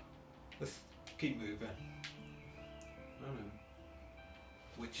 Let's keep moving.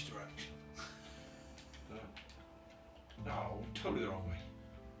 Which direction? No, totally the wrong way.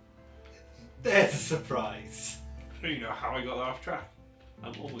 There's a surprise. I don't even know how I got off track.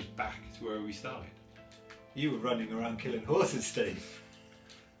 I'm almost back to where we started. You were running around killing horses, Steve.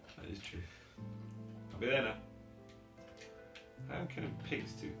 That is true. I'll be there now. I am killing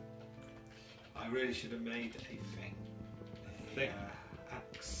pigs too. I really should have made a thing. Thing?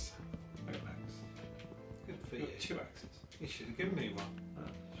 Axe. I got an axe. Good for You you. got 2 axes. You should have given me one. Oh,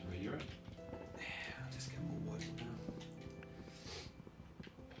 should be your own. Yeah, I'll just get more wood now.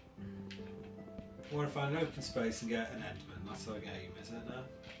 I want to find an open space and get an Enderman. That's our game, is it now?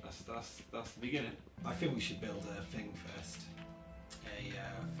 That's the beginning. I think we should build a thing first. A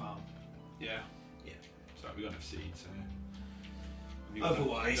farm. Yeah. Yeah. So we got enough seeds. So yeah.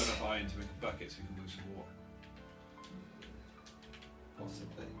 Otherwise- we got enough iron to make a bucket so we can move some water.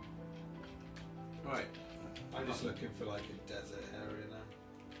 Possibly. Right. I'm just looking for like a desert area now.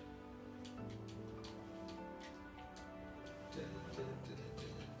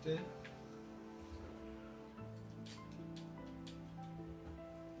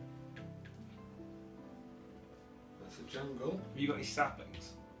 That's a jungle. Have you got any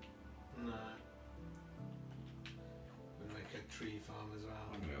saplings? No. We'll make a tree farm as well.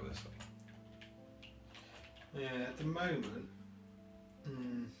 I'm gonna go this way. Yeah, at the moment. I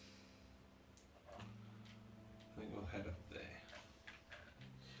think we'll head up there.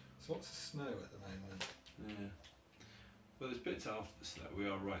 There's lots of snow at the moment. Yeah. Well, there's bits after the snow. We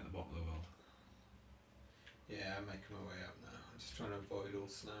are right at the bottom of the world. Yeah, I'm making my way up now. I'm just trying to avoid all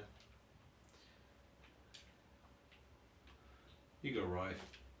snow. You go right.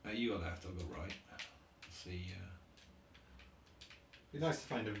 You go left. I'll go right. See. It'd be nice to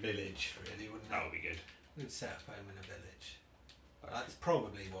find a village, really, wouldn't it? That would be good. We'd set up home in a village. That's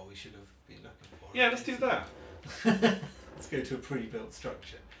probably what we should have been looking for. Yeah, let's do that. Let's go to a pre-built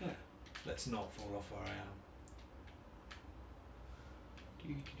structure. Yeah. Let's not fall off where I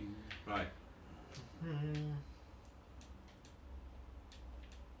Right. am.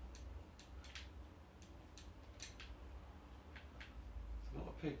 There's a lot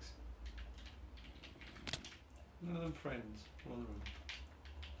of pigs. None of them friends. One of them.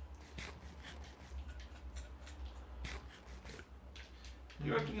 Do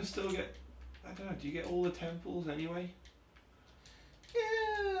you reckon you'll still get... I don't know, do you get all the temples anyway? Yeah,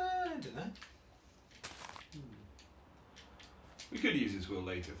 I don't know. We could use this wheel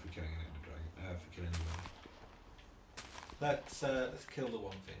later for killing an ender dragon. For killing the dragon. Let's kill the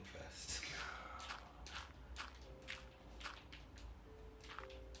one thing first.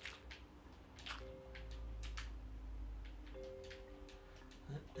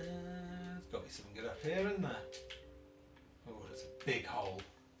 There's got to be something good up here, isn't there? Oh, there's a big hole.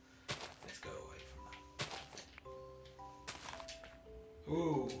 Let's go away from that.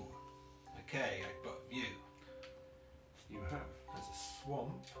 Ooh. Okay, I've got a view. You have. There's a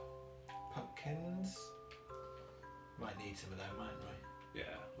swamp. Pumpkins. Might need some of them, mightn't we?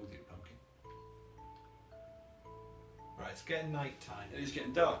 Yeah, we'll do pumpkin. Right, it's getting night time. It is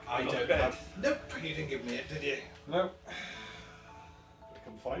getting dark. I Got don't bed. have... Nope, you didn't give me it, did you? No.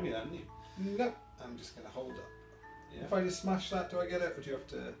 Come find me then, didn't you? Nope. I'm just going to hold up. Yeah. If I just smash that, do I get it? Or do you have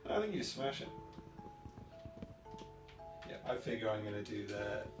to... I think you just smash it. Yeah, I figure I'm going to do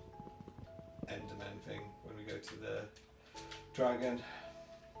the Enderman thing when we go to the dragon.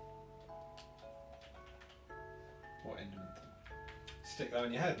 What Enderman Stick that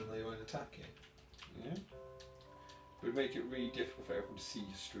on your head and they won't attack you. thing? Yeah. It would make it really difficult for everyone to see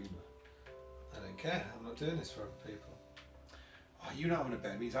your streamer. I don't care. I'm not doing this for other people. Oh, you not having a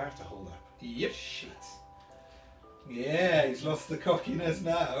bed means I have to hold up. Yep. Shit. Yeah, he's lost the cockiness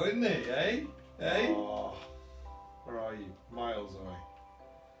now, isn't he? Eh? Eh? Oh, where are you? Miles away.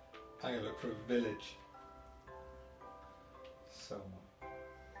 I'm going to look for a village. So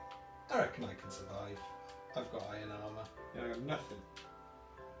I reckon I can survive. I've got iron armour. yeah, I got nothing.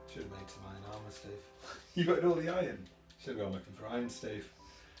 Should have made some iron armour, Steve. You got all the iron. Should have gone looking for iron, Steve.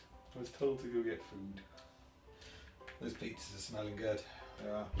 I was told to go get food. Those pizzas are smelling good.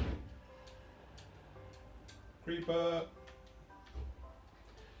 Yeah. Creeper!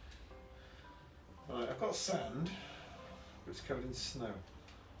 Right, I've got sand, but it's covered in snow.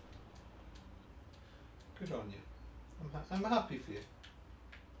 Good on you. I'm happy for you.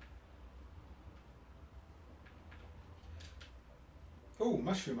 Oh,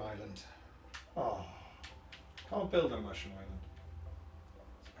 Mushroom Island. Oh, can't build on Mushroom Island.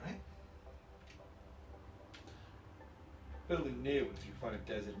 Right. Building near one if you find a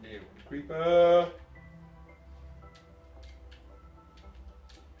desert near one. Creeper!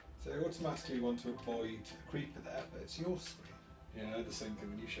 So automatically you want to avoid a creeper there, but it's your screen. Yeah, I had the same thing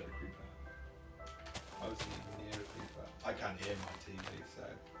when you shot a creeper. I wasn't even near a creeper. I can't hear my TV, so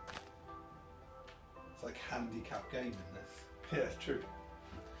it's like handicap gaming this. Yeah, it's true.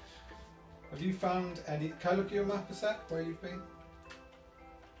 Have you found any? Can I look at your map a sec where you've been?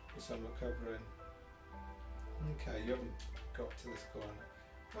 Because I'm not covering. Okay, you haven't got to this corner.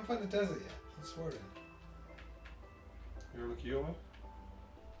 I haven't found the desert yet. That's worrying. You want to look at your one?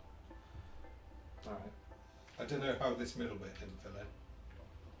 Alright. I don't know how this middle bit didn't fill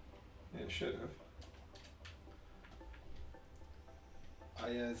in. Yeah, it should have. I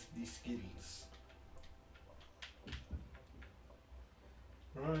has the skills.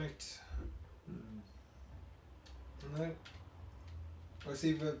 Right. No. Oh, it's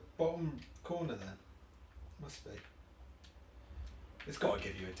either bottom corner then. Must be. It's got to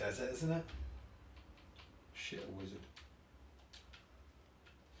give you a desert, isn't it? Shit, a wizard.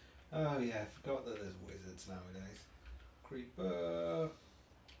 Oh yeah, I forgot that there's wizards nowadays. Creeper.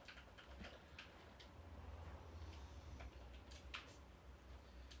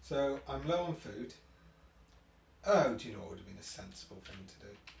 So I'm low on food. Oh, do you know what would have been a sensible thing to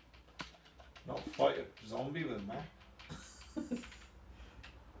do? Not fight a zombie with a map.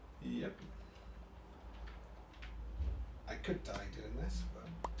 Yep. I could die doing this, but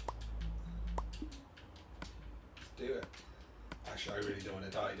let's do it. Actually, I really don't want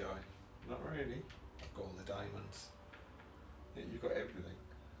to die, do I? Not really. I've got all the diamonds. Yeah, you've got everything.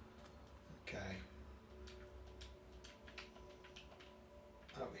 Okay.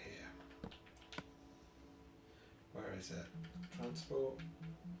 Out here. Where is it? Transport.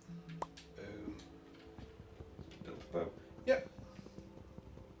 Boom. Build a boat. Yep.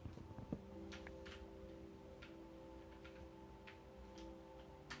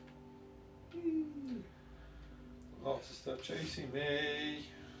 Lots of stuff chasing me.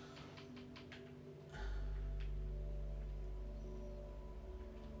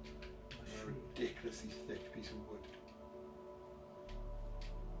 A ridiculously thick piece of wood.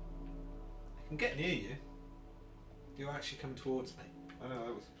 I can get near you. You actually come towards me. I know,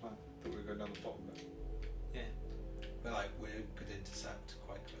 that was the plan. I thought we were going down the bottom bit. Yeah. But like we could intercept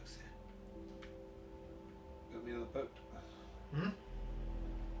quite close here. Build me another boat. Hmm?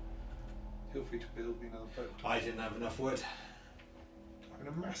 Feel free to build me another boat. I didn't have enough wood. I'm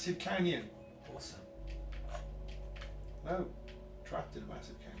in a massive canyon. Awesome. No. Trapped in a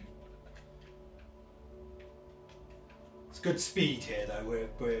massive canyon. It's good speed here though.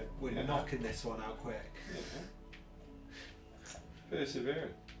 We're Yeah. knocking this one out quick. Yeah.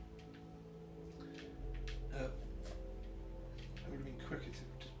 Persevering. It would have been quicker to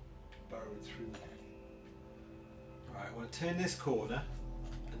just burrow through the canyon. Right, I want to turn this corner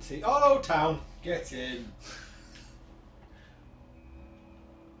and see. Oh, town! Get in!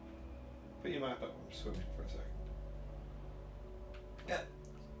 Put your map up. I'm swimming for a second. Yeah.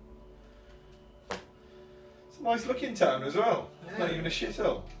 It's a nice looking town as well. It's not Yeah. even a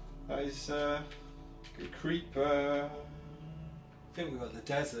shithole. That is good creep. I think we've got the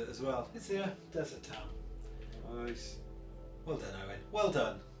desert as well. It's a desert town. Nice. Well done, Owen. Well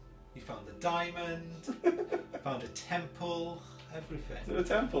done. You found the diamond, found a temple, everything. Is there a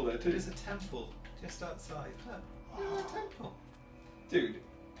temple there too? There's a temple just outside. Look, there's a temple. Dude,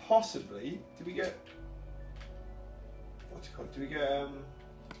 possibly. Did we get? What's it called? Did we get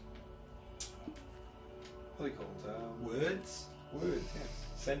what are they called? Words? Words. Yes.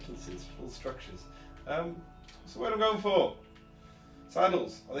 Sentences. Full structures. So what am I going for?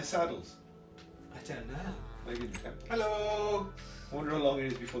 Saddles. Are they saddles? I don't know. Maybe in the temple. Hello. I wonder how long it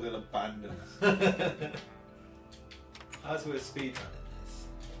is before they'll abandon us. As we're speedrunning this,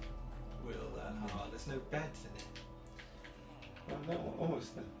 we'll. There's no beds in it. Oh no,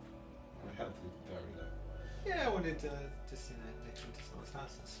 almost then. My health is very low. Yeah, I wanted to just nick into someone's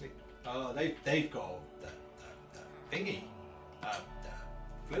house and sleep. Oh, they've got the thingy, the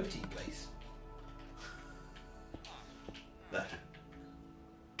floaty place. There.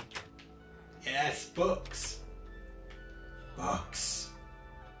 Yes, books. Books.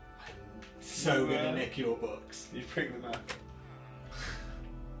 I'm so gonna nick your books. You bring them out.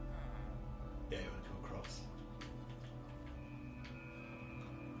 Yeah, you wanna come across?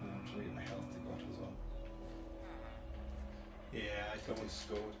 I'm trying to get my health to go up as well. Yeah, I could Someone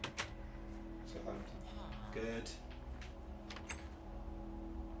scored. Southampton. Good.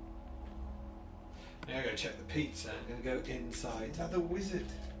 Now I'm gonna check the pizza. I'm gonna go inside Another wizard.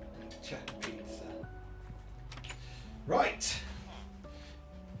 and check the pizza. Right.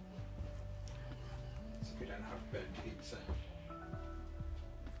 So we don't have burnt pizza.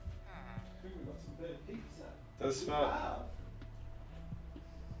 Ooh, we've got some burnt pizza. Does smell. Wow.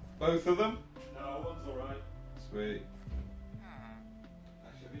 Both of them? No, one's alright. Sweet.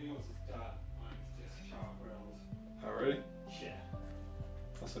 Actually, I think yours is done. Mine's just char grilled. Oh really? Yeah.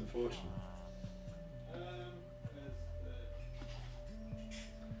 That's unfortunate.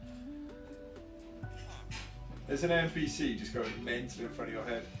 There's an NPC just going mental in front of your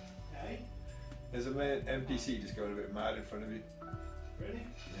head. Hey? There's an NPC just going a bit mad in front of you. Really?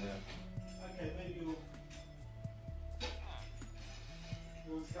 Yeah. Okay, maybe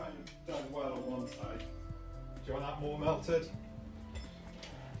yours kind of done well on one side. Do you want that more melted?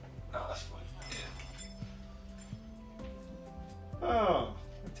 No, that's fine. Oh,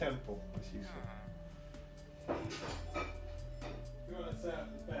 a temple. That's useful. You want to set up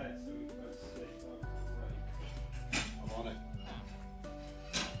the bed so we can go to sleep? I'm on it.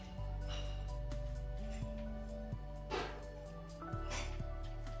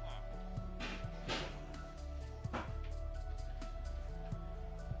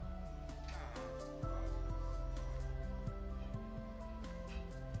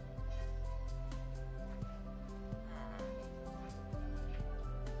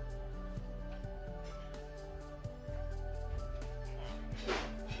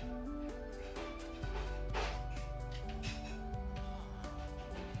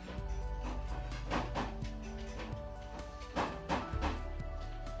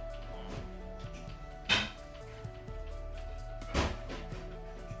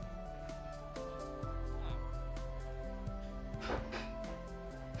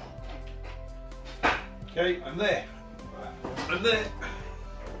 Okay, I'm there. I'm there.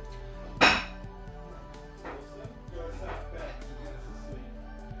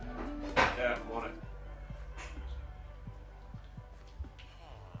 Yeah, I'm on it.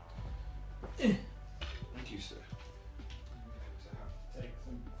 Thank you, sir. Take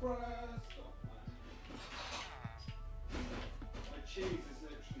some crust off cheese is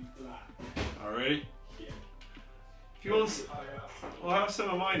literally black. Oh, really? Yeah. If you want, High up. I'll have some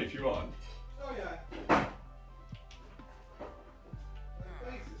of mine if you want. Oh yeah. The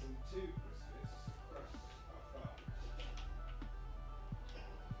base isn't too crispy, it's just the crust half up.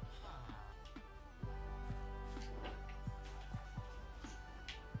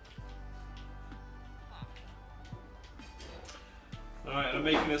 Alright, I'm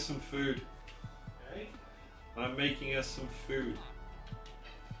making us some food. Okay. I'm making us some food. Okay.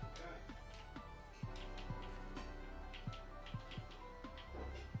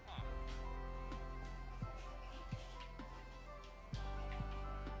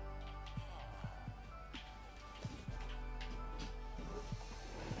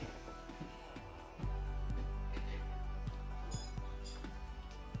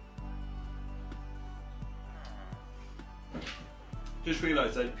 Just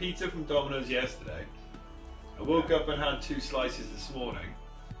realised I had pizza from Domino's yesterday. I woke up and had 2 slices this morning,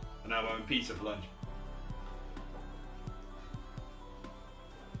 and now I'm having pizza for lunch.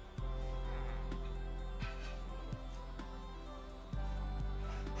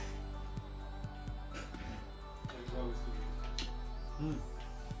 Mm.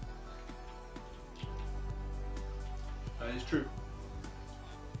 That is true.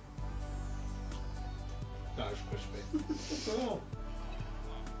 That was crispy. Oh.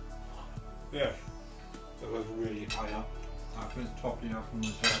 Yeah. It was really high up. I think it's top of the oven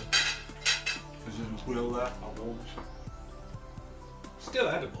was because there's a grill there. Still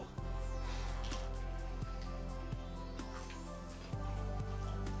edible.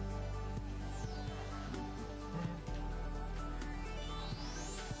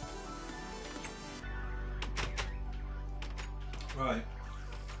 Right,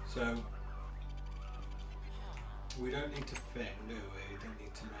 so we don't need to fin, do we? We don't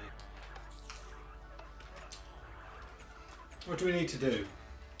need to make. What do we need to do?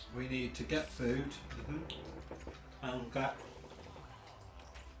 We need to get food and get.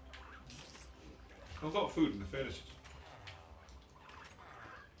 I've got food in the furnaces.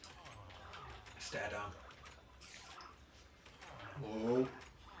 Stare down. Whoa.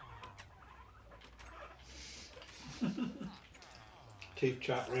 Keep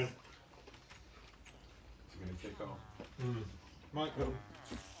chattering. It's going to kick off. Might go.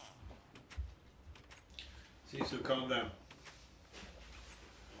 See, so calm down.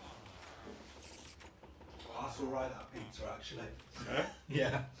 Oh, that's alright, that pizza actually. Yeah?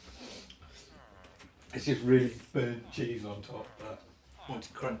 Yeah. It's just really burnt cheese on top, but once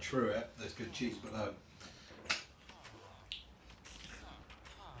you crunch through it, there's good cheese below.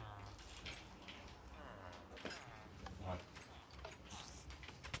 Right.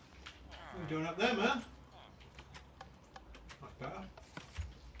 What are you doing up there, man? Much better.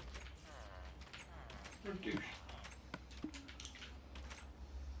 You're a douche.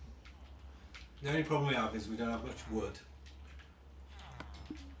 The only problem we have is we don't have much wood.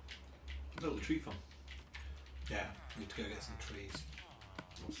 Little tree farm. Yeah, need to go get some trees.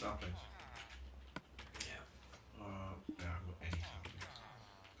 What saplings? Yeah. Yeah, I haven't got any saplings.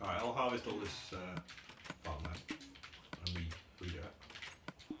 Alright, I'll harvest all this farmland and redo it.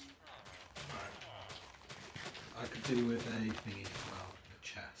 Right. I could do with a thingy as well, a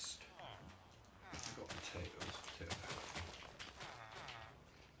chest. I've got potatoes.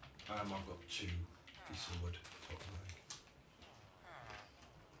 I've got 2 pieces of wood. Top of the thing.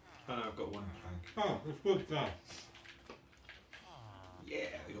 And I've got 1 plank. Oh, it's good now. Yeah,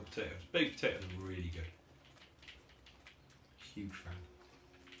 I got potatoes. Baked potatoes are really good. Huge fan.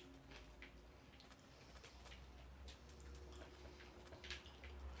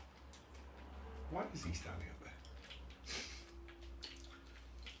 Why is he standing up there?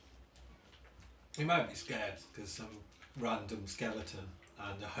 He might be scared because some random skeleton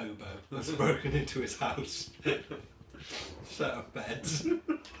and a hobo has broken into his house. Set up beds. Him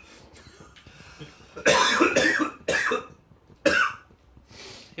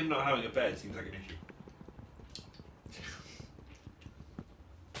not having a bed seems like an issue.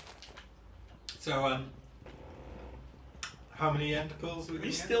 So, how many ender pearls are we going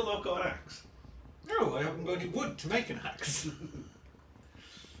He's to still not got an axe. No, I haven't got any wood to make an axe.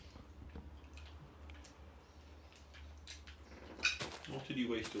 What did you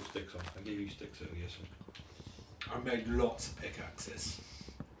waste your sticks on? I gave you sticks earlier, so. I made lots of pickaxes.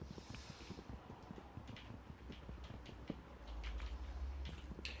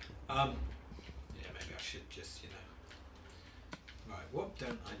 Yeah, maybe I should just, Right, what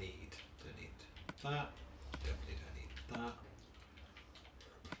don't I need? Don't need that. Definitely don't need that.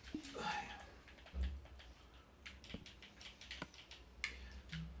 Alright.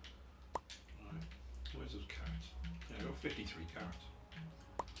 Where's those carrots? There you go, 53 carrots.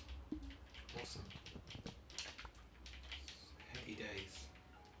 Awesome. Heady days.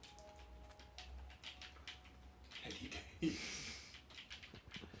 Heady days.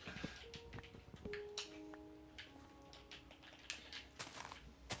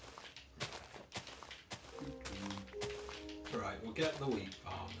 Right, we'll get the wheat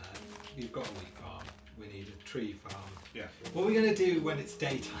farm then. You've got a wheat farm. We need a tree farm. Yeah. What are we going to do when it's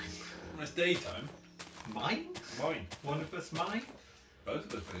daytime? When it's daytime, Mine? mine. One of us mine? Both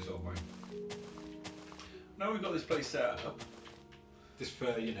of us play all mine. Now we've got this place set up. Just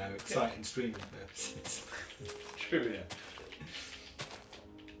for, you know, exciting streaming purposes. True, yeah.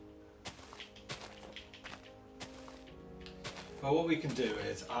 Well, what we can do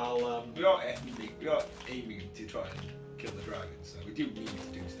is I'll We are aiming to try and kill the dragon, so we do need to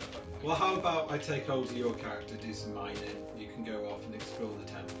do stuff like that. well, how about I take hold of your character, do some mining, you can go off and explore the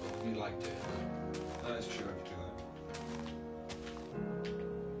temple. You like doing that. That is true, I could do that.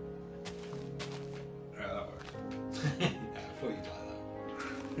 Yeah, that works. Yeah, I thought you'd like that.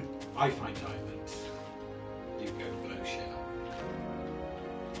 I find diamonds. You go blow shit up.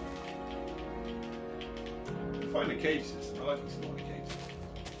 Find a cave system. I like exploring the cave system.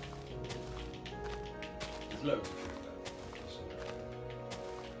 There's loads of food there.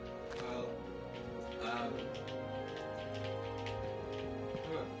 Well, I've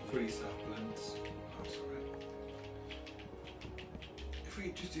got 3 supplements. That's alright. If we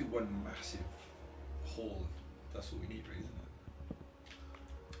could just do one massive haul, that's what we need, really, isn't it?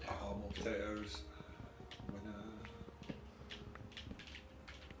 More potatoes.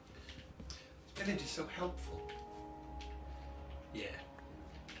 Village is so helpful. Yeah.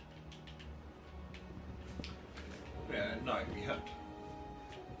 Yeah, at night we hunt.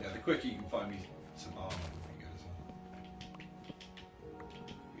 Yeah, the quicker you can find me some armor would be good as well.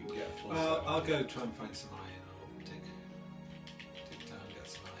 We can get a full Well, set. I'll go try and find some iron. I'll dig down and get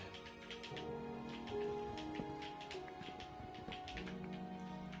some iron.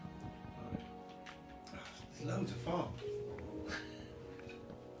 There's loads of farm.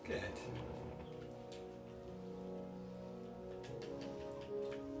 Good.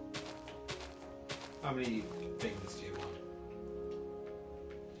 How many things do you want?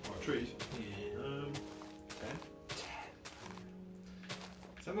 What, trees? Yeah. 10. 10.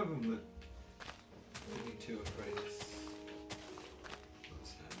 Some of them look maybe too afraid.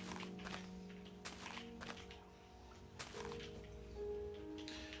 What's that?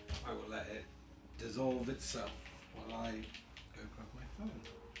 I will let it dissolve itself while I go grab my phone.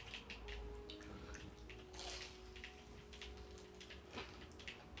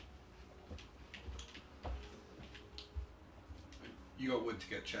 You got wood to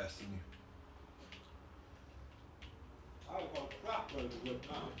get chests, didn't you? I've got a crap load of wood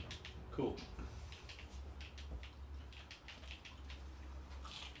now. Cool.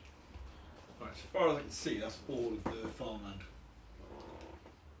 Right, so far as I can see, that's all of the farmland.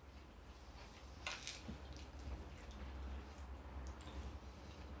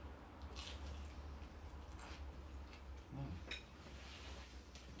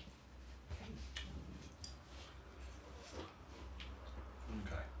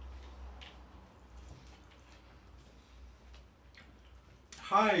 Okay.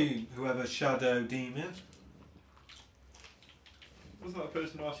 Hi, whoever Shadow Demon. Wasn't that the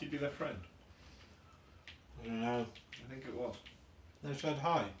person who asked you to be their friend? I don't know. I think it was. They said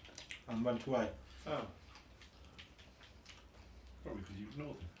hi and went away. Oh. Probably because you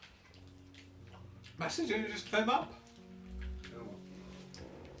ignored them. Messaging just came up. Oh.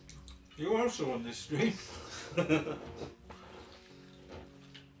 You're also on this stream.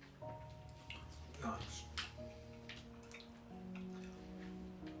 Nice.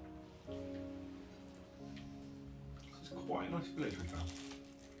 It's quite a nice village we found.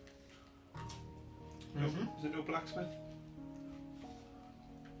 Mhm. Is it no blacksmith?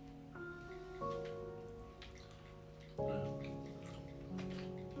 No.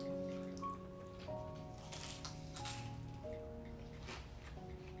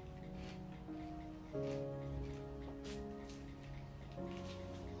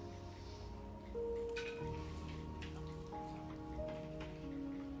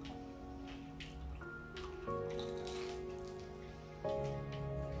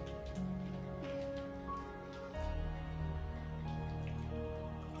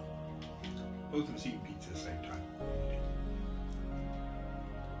 Both of them eating pizza at the same time.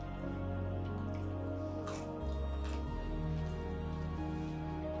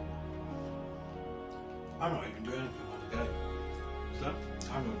 I'm not even doing anything on the game. What's that?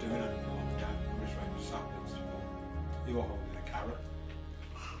 I'm not doing anything on the game. I'm just waiting for saplings to fall. You're holding a carrot.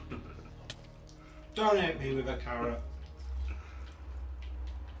 Don't hit me with a carrot.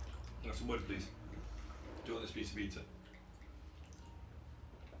 Got some wood, please. Do you want this piece of pizza?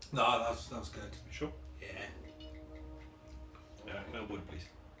 No, that was good. You sure? Yeah. Yeah, no wood, please.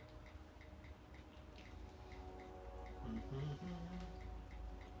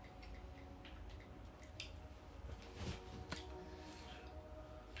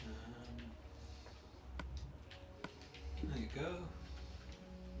 There you go.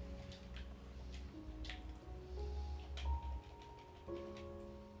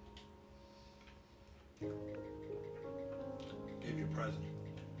 Give you a present.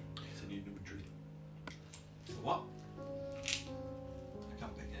 It's in your inventory. What? I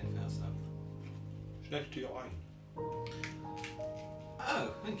can't pick anything else up. It's next to your eye.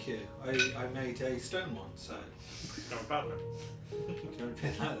 Oh, thank you. I made a stone one, so Not bad, man. do you want to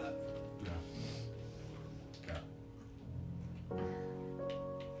pin like that? No. Yeah.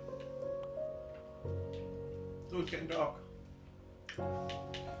 Oh, it's getting dark.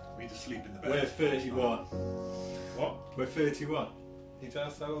 We need to sleep in the bed. We're 31. What? We're 31. You tell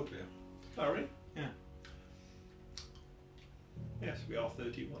us how old we are? Oh, really? Yeah. Yes, we are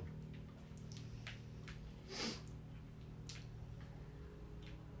 31.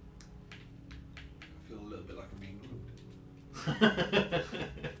 I feel a little bit like I'm being groomed.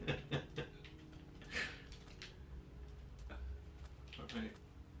 Right.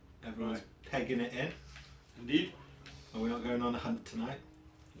 Everyone's pegging it in. Indeed. Are we not going on a hunt tonight?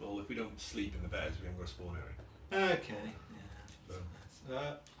 Well, if we don't sleep in the beds, we haven't got a spawn area. Okay. Yeah.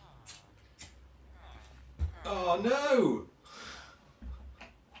 So, Oh no!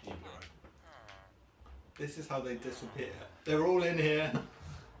 you'll be alright. This is how they disappear. They're all in here.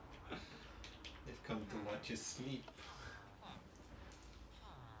 They've come to watch us sleep.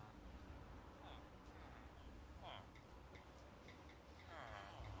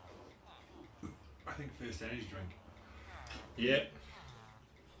 I think first energy drink. Yep.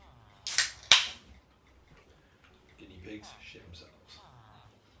 Guinea pigs shit themselves.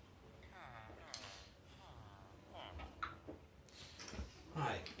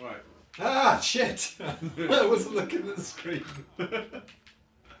 Right. Right. Ah, shit! I wasn't looking at the screen.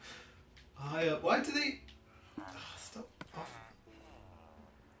 Why do they... Oh, stop off.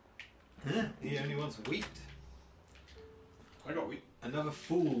 Huh? He only wants wheat. I got wheat. Another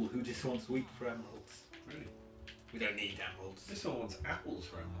fool who just wants wheat for emeralds. Really? We don't need emeralds. This one wants apples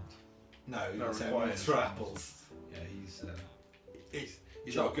for emeralds. No, No, it's requires emeralds for apples. Yeah,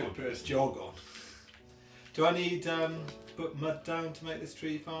 he's Jog not a good on. person. Jog on. Do I need put mud down to make this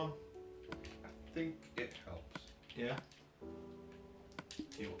tree farm? I think it helps. Yeah.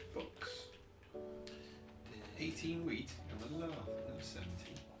 You know, books. 18 wheat. Another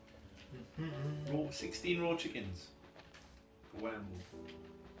 17. Raw, 16 raw chickens. For one emerald.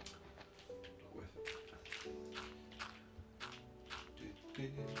 Not worth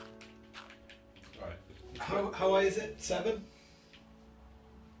it. Right. How high is it? 7?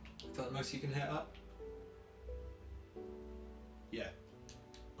 Is that the most you can hit up? Yeah.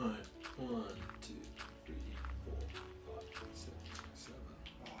 Alright. 1, 2, 3, 4, 5, 6, 7.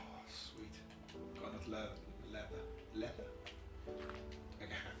 Oh, sweet. Got enough leather. Like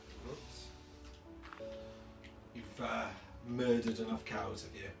a hat. Whoops. You've murdered enough cows,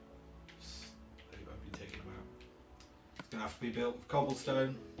 have you? I've been taking them out. It's going to have to be built with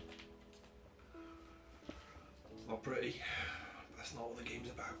cobblestone. It's not pretty. That's not what the game's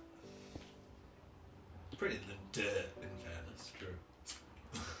about. Pretty in the dirt, in fairness. True.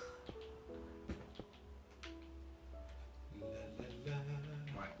 La, la,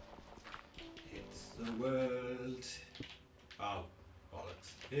 la. Right. It's the world. Oh,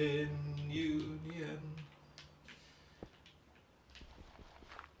 bollocks. In union.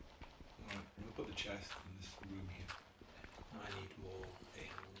 Right. I'm gonna put the chest in this room here. I need more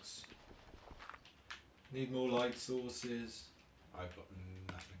things. Need more light sources. I've got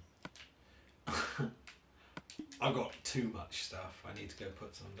nothing. I've got too much stuff. I need to go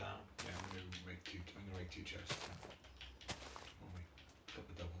put some down. Yeah, I'm gonna make two chests. Oh wait,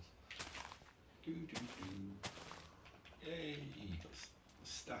 couple of doubles. Yay! Got a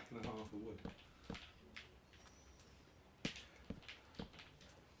stack and a half of wood.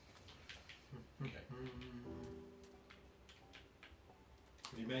 Okay.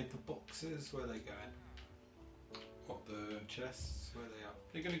 Have you made the boxes? Where are they going? What the? Chests? Where are they are?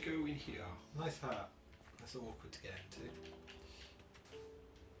 They're gonna go in here. Nice hat. That's awkward to get into.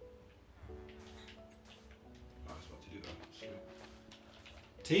 I was about to do that. Sweet.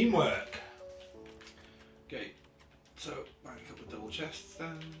 Teamwork. Okay. So, bang a couple of double chests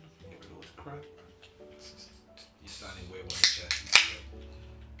then. Get rid of all this crap. You're standing way one of the chests.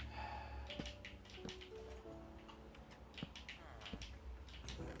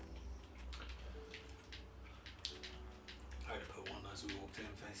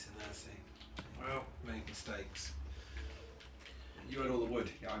 mistakes. You had all the wood.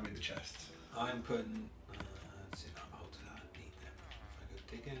 Yeah, I made the chests. I'm putting. Let's see, that holds that. Need them. If I go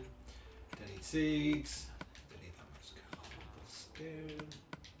digging, don't need seeds. Don't need that much cobblestone.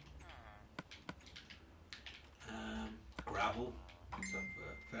 Gravel. Picks up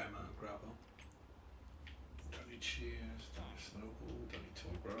a fair amount of gravel. Don't need shears. Don't need snow wool. Don't need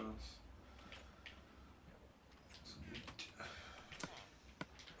tall grass. Some wheat.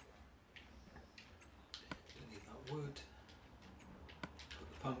 Don't need that wood. Put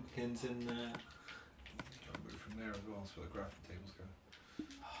the pumpkins in there. Try and move from there as well. That's where the crafting tables go.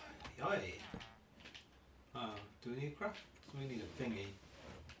 Yay. Oh, do we need craft? We need a thingy.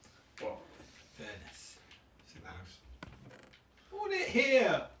 What? Furnace. It's in the house. Put it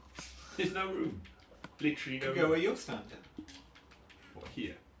here! There's no room. Literally no Go room. where you're standing. What,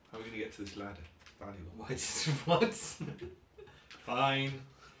 here? How are we going to get to this ladder? It's valuable. What? Fine.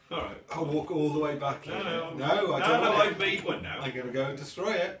 Alright. I'll walk all the way back. No, here. no. No, I don't No, want it. I've made one now. I'm going to go and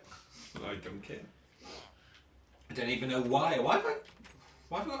destroy it. I don't care. I don't even know why. Why have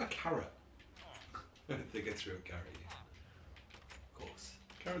I got a carrot? They get through a carrot. Yeah. Of course.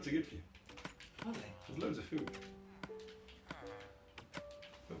 Carrots are good for you. Are they? There's loads of food.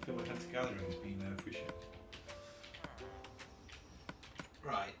 Don't feel my hunter gathering has been appreciated.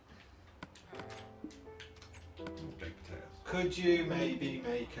 Right. Baked potatoes. Could you maybe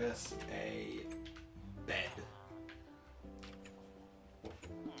make us a bed What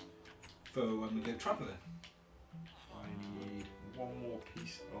for? for when we go travelling? I need one more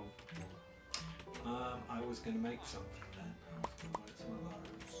piece of wood. I was going to make something then. I was going to make some of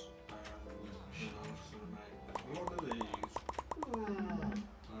those. And I was going to make a lot of these.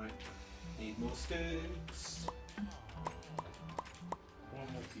 Right. Need more sticks. One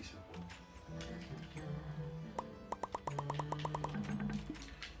more piece of wood.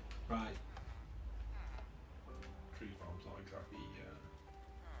 Right. Tree farm's not exactly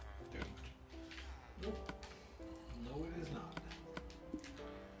doing much. No, it is not.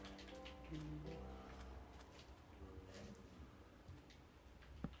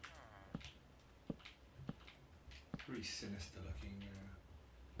 Pretty sinister looking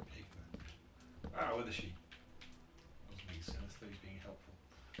pig there. Ah, where is she? Wasn't being sinister, he's being helpful.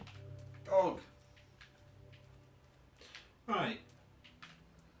 Dog! Right.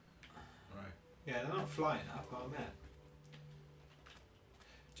 Right. Yeah, they're not flying up, are they?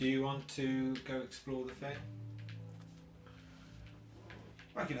 Do you want to go explore the thing?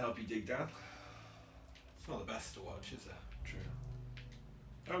 I can help you dig down. It's not the best to watch, is it? True.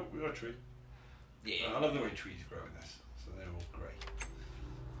 Oh, we got a tree. Yeah. I love the way trees grow in this. So they're all grey.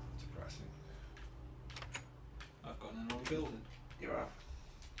 Depressing. I've got an old building. You have.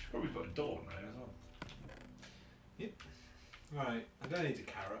 Should probably put a door in there as well. Right, I don't need a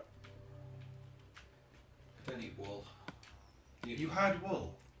carrot. I don't need wool. You had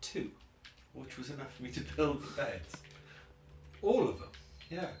wool, 2. which was enough for me to build the beds. All of them?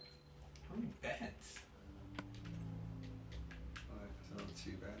 Yeah. How many beds? Alright, there's another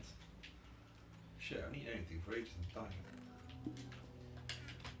 2 beds. Shit, I don't need anything for ages and dying.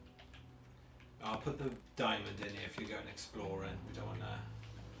 I'll put the diamond in here if you're going exploring. We don't want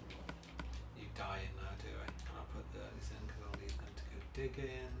you dying now, do we? And I'll put those in because I'll need them to go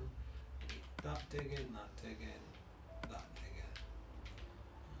digging. That digging, that digging, that digging.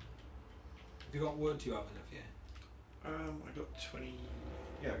 Have you got wood? You haven't, have you? I got 20.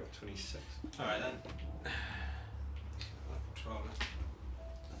 Yeah, I got 26. Alright then. Controller.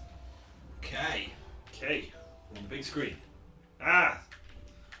 Okay. Okay, on the big screen. Ah!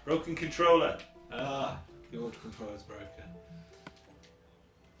 Broken controller. Ah, the auto controller's broken.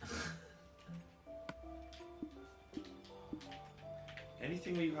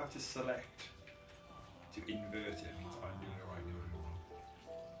 Anything where you have to select to invert it means I'm doing it right, you're doing it wrong.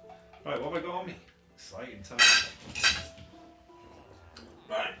 Right, what have I got on me? Exciting time.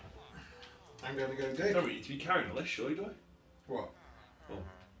 Right. I'm going to go I dig. don't really need to be carrying all this, surely, do I? What? Oh.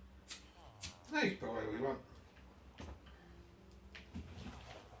 No, you can put whatever we want.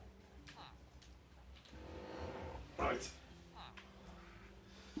 Right.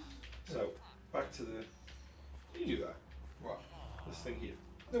 So, back to the... Can you do that? What? This thing here.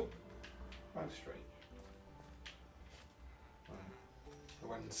 Nope. How strange. I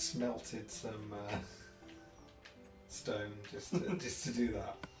went and smelted some stone just to do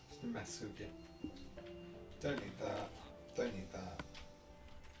that. Just to mess with you. Don't need that. Don't need that.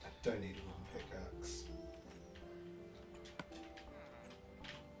 I don't need a wooden pickaxe.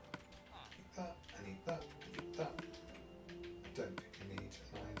 I need that. I need that. I don't think I need an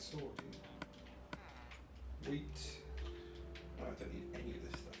iron sword. Wheat. No, I don't need any of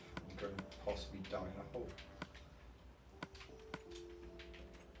this stuff. I'm going to possibly die in a hole.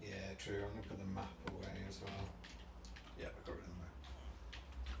 Yeah, true. I'm gonna put the map away as well. Yeah, I got rid of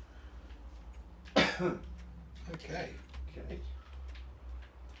Okay. that. Okay.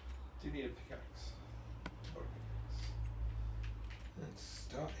 Do you need a pickaxe? Or a pickaxe? Let's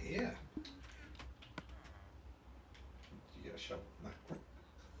start here. Do you get a shovel? No.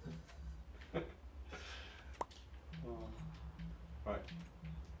 Right.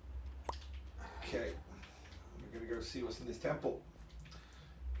 Okay. We're gonna go see what's in this temple.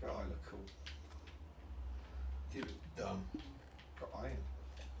 God, I look cool. You look dumb. Got iron.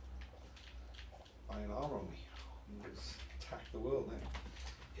 Iron armor on me. Let's attack the world now.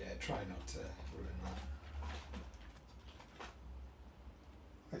 Yeah, try not to ruin that.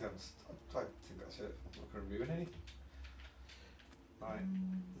 I think that's it. I'm not going to ruin anything. Right,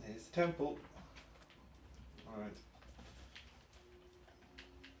 here's the temple. Alright.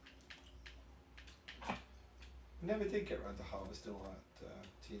 We never did get around to harvesting all that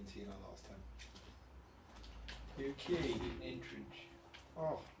TNT in our last time. Okay, an entrance.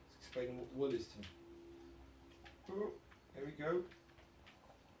 Oh, it's explaining what wool is to me. Oh, here we go.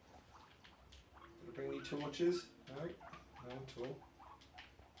 Did I bring any torches? No, no at all.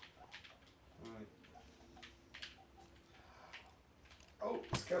 Right. Oh,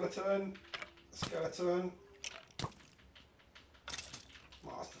 skeleton! Skeleton!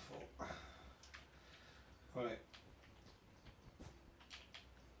 Masterful. Right.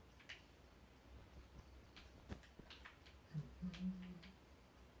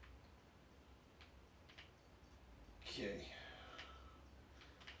 Okay.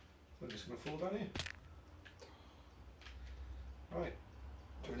 So I'm just going to fall down here. Right.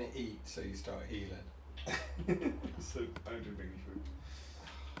 Do you want to eat so you start healing? So I didn't bring any food.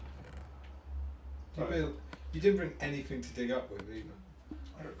 You, Right. built, you didn't bring anything to dig up with either.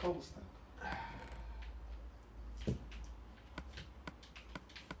 I got cobblestone. There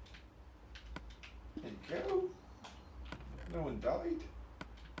you go. No one died.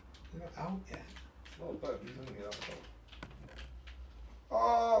 You're not out yet. Well, bones, isn't it? That's all.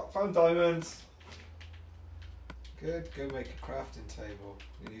 Oh, found diamonds. Good, go make a crafting table.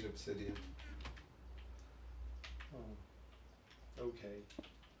 You need obsidian. Oh. Okay.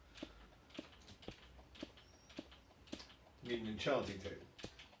 You need an enchanting table.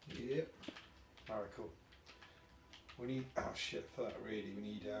 Yep. Alright, cool. We need, oh shit, for that really, we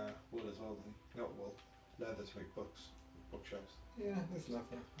need wool as well, don't we? Not wool, leather to make books, bookshelves. Yeah, there's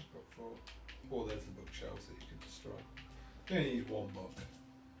nothing. I've got 4. Or there's the bookshelves that you can destroy. You only need 1 book to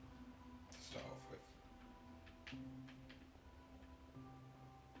start off with.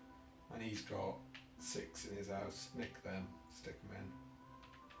 And he's got 6 in his house. Nick them, stick them in.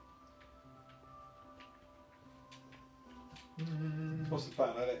 What's the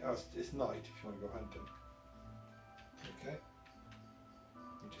plan? It's night if you want to go hunting. Okay.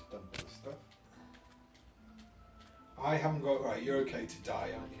 You just dump all the stuff. I haven't got, right, you're okay to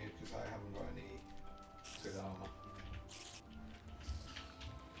die, aren't you? Because I haven't got any good armour.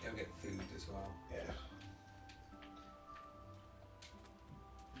 Go get food as well. Yeah.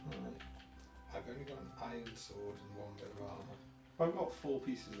 Right. I've only got an iron sword and 1 bit of armour. I've got 4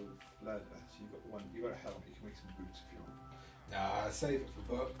 pieces of leather, so you've got 1, you've got a helmet, you can make some boots if you want. Nah, save it for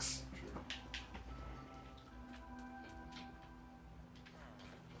books. True.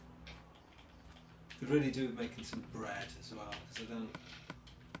 Could really do with making some bread as well, because I don't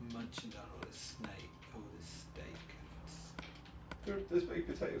munching down all this steak. There's baked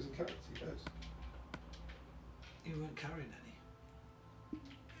potatoes and carrots, you guys. You weren't carrying any.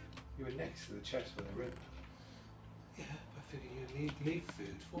 You were next to the chest when they were in. Yeah, I figured you'd leave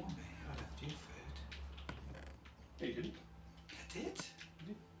food for me. I left you food. No, you didn't. I did.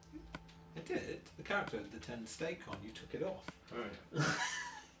 Did I did. The character had the 10 steak on, you took it off. Alright.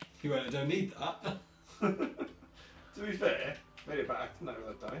 You went, I don't need that. To be fair, made it back, didn't I,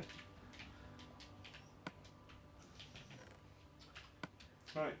 without dying?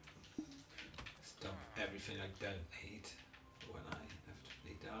 Right. Just dump everything I don't need for when I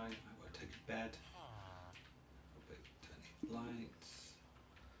inevitably die. I won't take a bed. Don't need lights.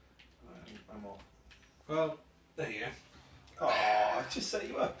 I'm off. Well, there you go. Oh, I just set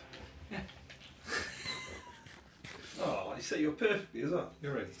you up. Yeah. Oh, I set you up perfectly as well.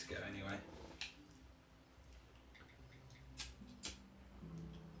 You're ready to go anyway.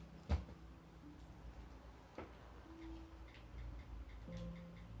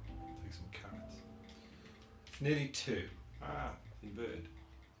 Take some carrots. It's nearly 2, Ah, the bird.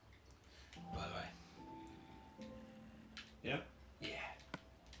 by the way. Yeah? Yeah.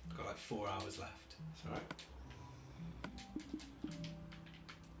 Got like 4 hours left. That's alright.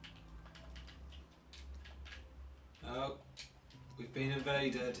 We've been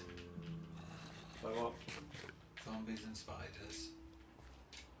invaded. By what? Zombies and spiders.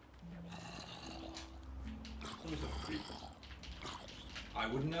 Almost like a creeper. I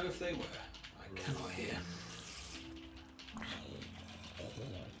wouldn't know if they were. I cannot hear.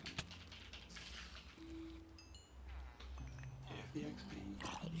 Yeah, the XP.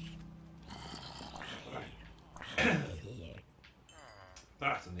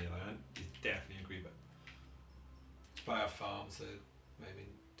 That, on the other hand, is definitely a creeper. It's by our farm, so maybe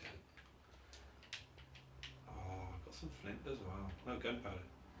don't. Oh, I've got some flint as well. No, gunpowder.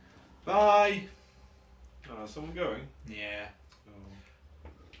 Bye! Oh, is someone going? Yeah. Oh.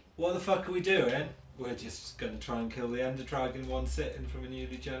 What the fuck are we doing? We're just going to try and kill the Ender Dragon one sitting from a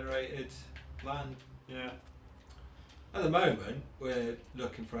newly generated land. Yeah. At the moment, we're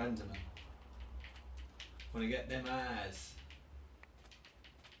looking for Endermen. Want to get them eyes.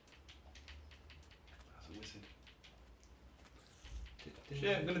 That's a wizard.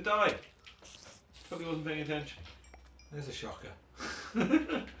 Shit, I'm gonna die! Probably wasn't paying attention. There's a shocker.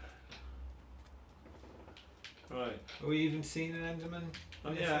 Right. Are we even seen an Enderman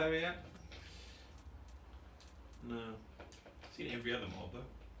Not in this yet. area? No. Seen every other mob though.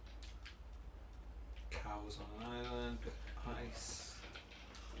 Cows on an island, ice.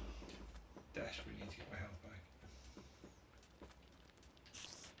 Desperately need to get my health back.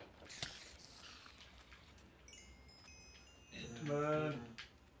 Enderman.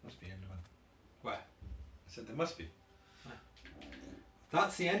 Must be Enderman. Where? I said there must be.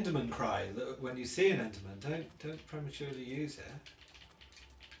 That's the Enderman cry. That when you see an Enderman, don't prematurely use it.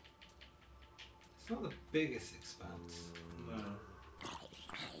 It's not the biggest expanse. No.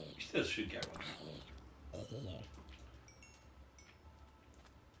 You still should get one.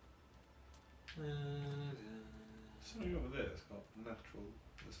 Something over there that's got natural,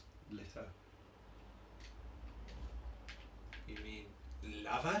 just lit up. You mean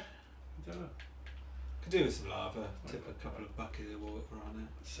lava? I don't know. Could do with some lava. Tip a couple of buckets of water on it.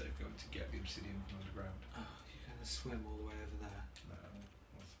 Let's say going to get the obsidian from underground. Oh, you're going to swim all the way over there. No,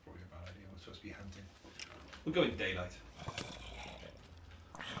 that's probably a bad idea. We're supposed to be hunting. We'll go in daylight.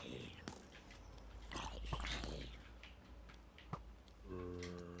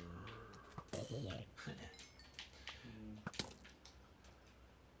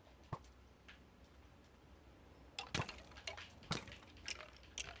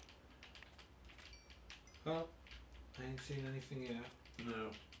 Well, I ain't seen anything yet.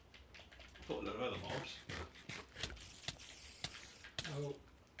 No. Thought a lot of other mobs. Oh.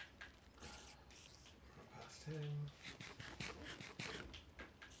 Past him.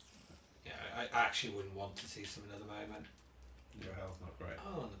 Yeah, I actually wouldn't want to see some another moment. Your health's not great.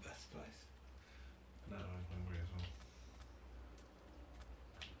 Oh, in the best place. No, I'm hungry as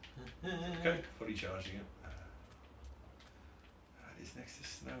well. Okay, fully charging it. It is next to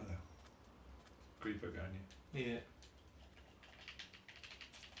snow though. Creeper behind you. Yeah.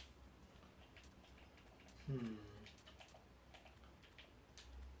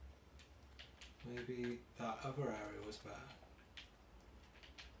 Maybe that other area was better.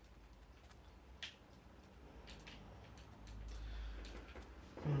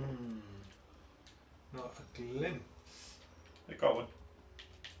 Not a glimpse. I got one.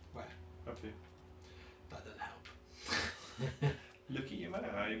 Where? Up here. That doesn't help. Look at you, man.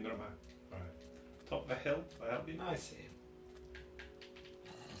 I even got a map. Right. Top of a hill. I help you. I see him.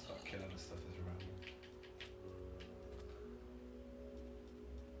 Start killing the stuff that's around me.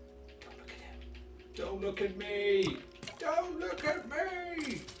 Don't look at him. Don't look at me! Don't look at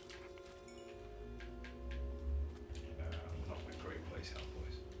me! Not a great place, health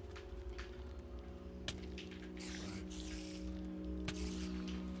boys. Right.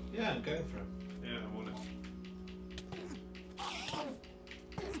 Yeah, I'm going for him. Yeah, I want it.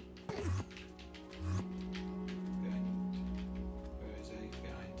 Where is he?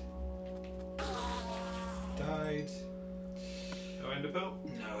 Behind. Died. No ender pearl?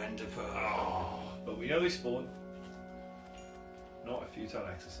 No ender pearl. Oh, but we know they spawn. Not a futile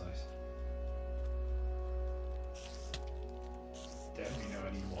exercise. Definitely know I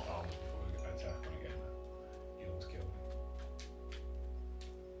need more armor before we attack on again. You almost killed me.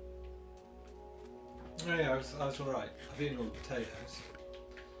 Oh yeah, I was alright. I've eaten all the potatoes.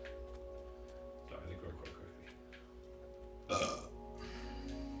 Sorry, they grow quite quickly.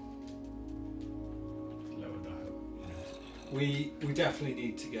 Lower dial. We definitely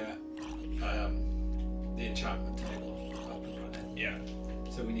need to get the enchantment table up and running. Yeah.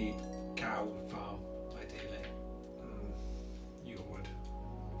 So we need cow farm, ideally. You would.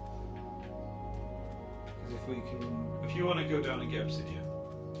 Because if we can... If you want to go down and get obsidian,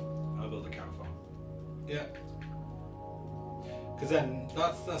 I'll build a cow farm. Yeah. Because then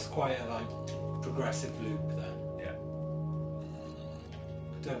that's quite a like progressive loop then. Yeah.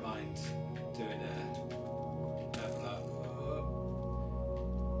 I don't mind doing a level up.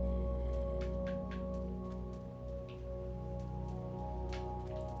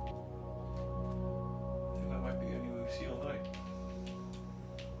 I think that might be the only move we see all night.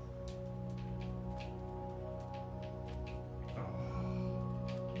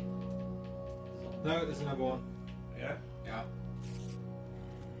 No, there's another one. Yeah? Yeah.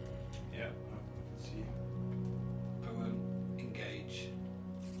 Yeah. I can see. I won't engage.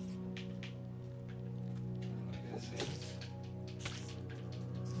 Like this is.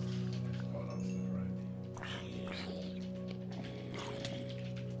 Oh, that's not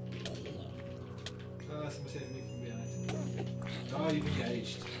Oh, someone's hitting me from behind. Oh, you've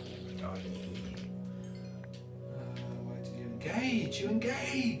engaged. right. Why did you engage? You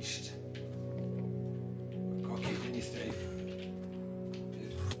engaged! Gotta keep in your Steve.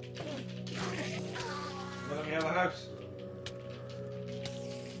 Let me out of the house.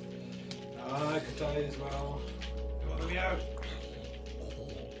 I could die as well. Come on, let me out.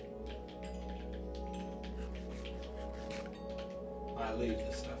 I'll leave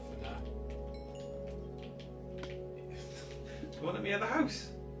the stuff for now. Come on, let me out of the house.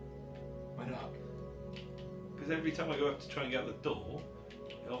 Why not? Because every time I go up to try and get out the door,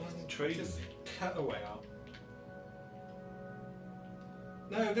 it offers to trade Just me. cut away out.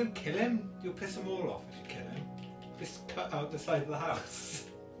 No, don't kill him. You'll piss them all off if you kill him. Just cut out the side of the house.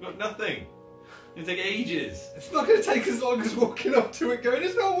 I've got nothing. It'll take ages. It's not going to take as long as walking up to it going,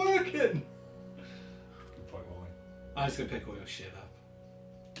 it's not working. Good point, Molly. I'm just going to pick all your shit up.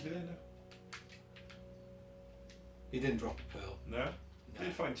 Yeah, no. You didn't drop a pearl. No? No. I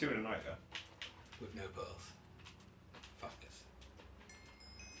did find 2 in a night though. With no pearls. Fuckers.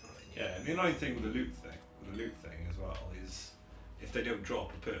 Yeah, and the annoying thing with the loot thing as well is if they don't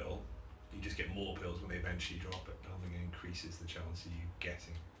drop a pearl, you just get more pearls when they eventually drop it. I don't think it increases the chance of you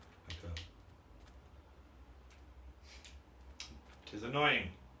getting a pearl. It is annoying.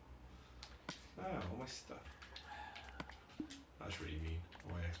 Ah, all my stuff. That's really mean.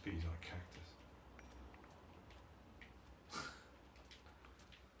 All my XP is on a cactus.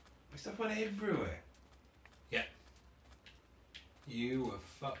 My stuff went everywhere. You were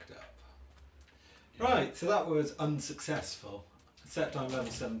fucked up. Right, so that was unsuccessful. Except I'm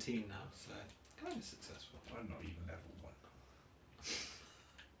level 17 now, so kind of successful. I'm not even level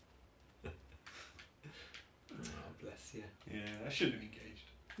 1. Oh, bless you. Yeah, I shouldn't have engaged.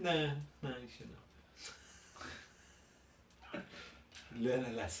 No, you shouldn't have. Learn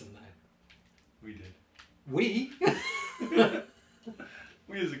a lesson now. We did. We?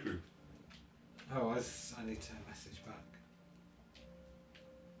 We as a group. Oh, I need to message back.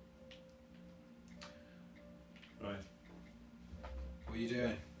 Right. What are you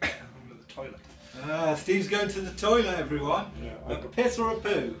doing? I'm going to the toilet. Steve's going to the toilet, everyone. Yeah, A piss or a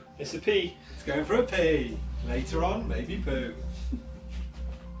poo? it's a pee. It's going for a pee. Later on, maybe poo.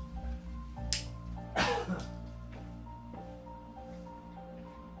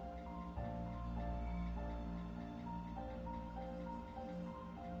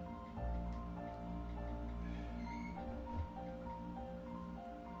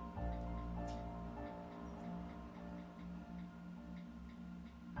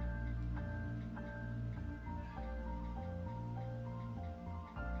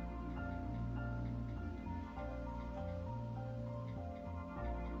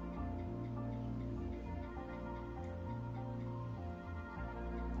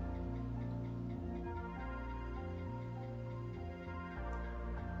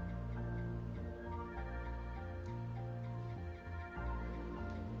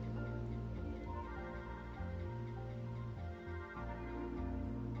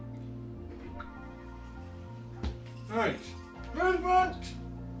 Right. Movement!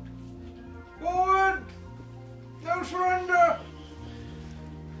 Forward! No surrender!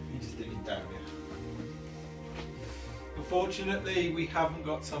 You just did it down, yeah. Unfortunately, we haven't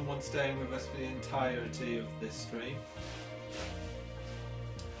got someone staying with us for the entirety of this stream.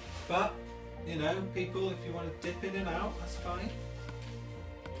 But, you know, people, if you want to dip in and out, that's fine.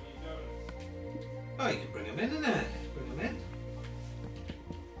 Oh, you can bring them in, innit? Bring them in.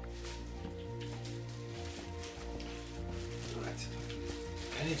 Right.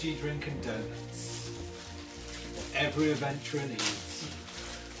 Energy drink and donuts. What every adventurer needs.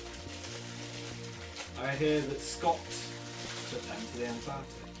 I hear that Scott took them to the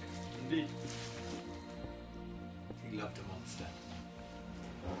Antarctic. Indeed. He loved a monster.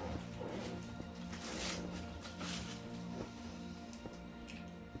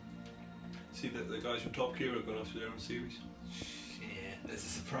 See that the guys from Top Gear have gone off to their own series.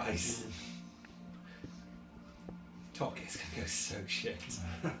 price. Top Gear's going to go so shit. It's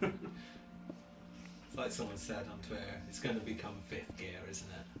like someone said on Twitter, it's going to become 5th gear, isn't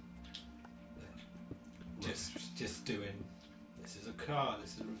it? Just doing, this is a car,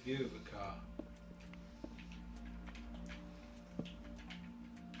 this is a review of a car.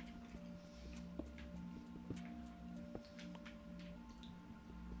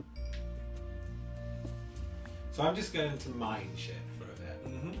 So I'm just going to mine shit for a bit.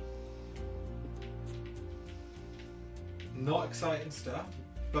 Not exciting stuff,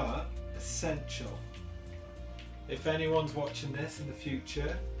 but essential. If anyone's watching this in the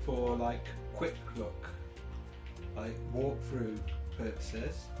future for like quick look, like walkthrough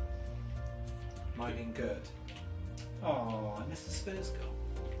purposes, mining good. Oh, I missed the Spurs goal.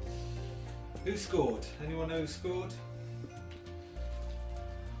 Who scored? Anyone know who scored?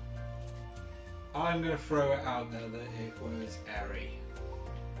 I'm going to throw it out there that it was Eri.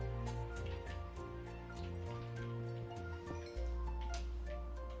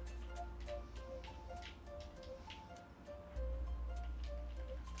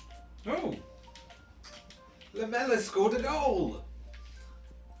 Oh! Lamella scored a goal!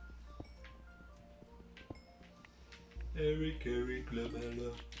 Eric,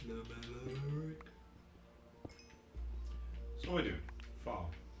 Lamella, Eric. So what are we doing?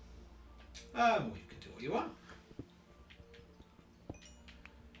 Farm. You can do what you want.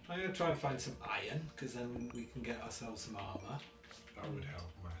 I'm going to try and find some iron, because then we can get ourselves some armour. That would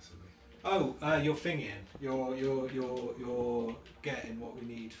help massively. Oh, you're thinking. You're getting what we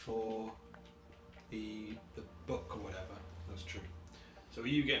need for the book or whatever. That's true. So are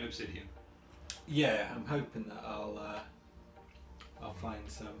you getting obsidian? Yeah, I'm hoping that I'll find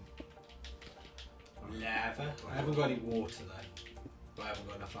some lava. I haven't got any water though, but I haven't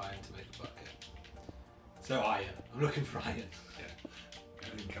got enough iron to make a bucket. So iron. I'm looking for iron. Yeah.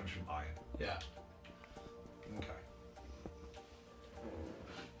 Everything comes from iron. Yeah. Okay.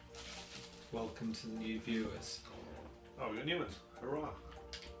 Welcome to the new viewers. Oh, we got new ones. Hurrah.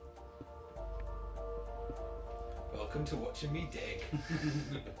 Welcome to watching me dig.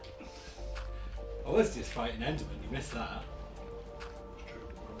 I was just fighting Enderman, you missed that. That's true.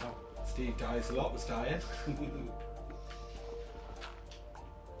 Oh, Steve dies a lot, was dying.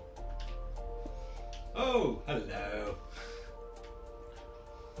 Oh, hello.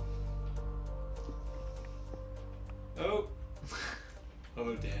 Oh.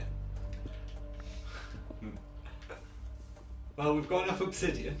 Oh dear. Well, we've got enough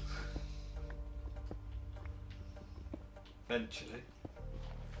obsidian. Eventually.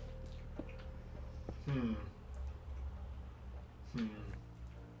 Doesn't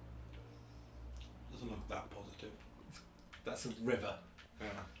look that positive. That's a river.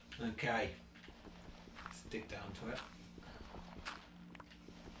 Yeah. Okay. Let's dig down to it.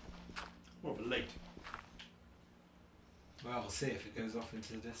 More of a lake. Well, we'll see if it goes off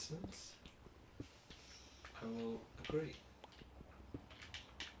into the distance. I will agree.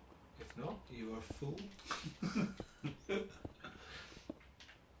 If not, you are a fool.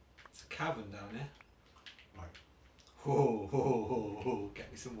 It's a cavern down here. Right. Whoa, whoa, whoa, whoa.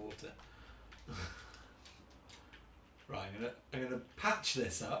 Get me some water. Right, I'm gonna patch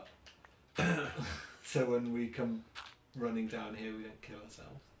this up so when we come running down here we don't kill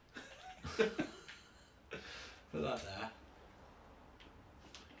ourselves. Put that there.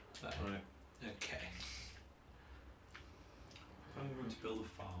 Right. Okay. I'm going to build a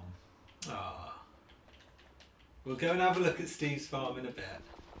farm. Ah. We'll go and have a look at Steve's farm in a bit.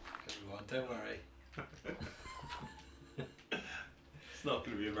 Everyone, don't worry. It's not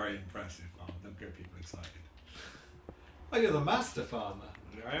going to be a very impressive farm. Don't get people excited. Oh, you're the master farmer.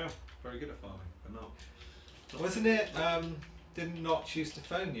 I am very good at farming, but not. Wasn't it, didn't Notch used to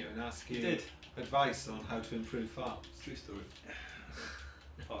phone you and ask you He did. advice on how to improve farms? True story.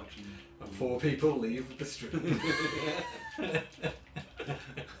 Parching. And 4 people leave the stream.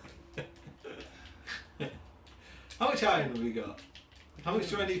 How much iron have we got? How much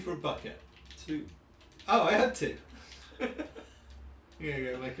do I need for a bucket? 2. Oh, I had 2. I'm gonna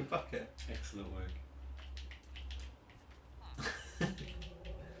go make a bucket. Excellent work.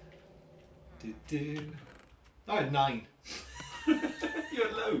 I had 9. You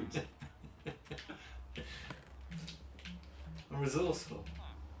had loads. I'm resourceful.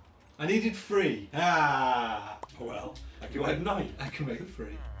 I needed 3. Ah. Oh well. I You had 9. I can make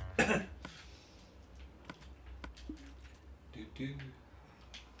 3. Do.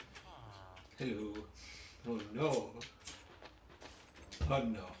 Hello. Oh no. Oh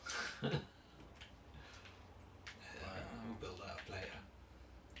no. I'll build that up later.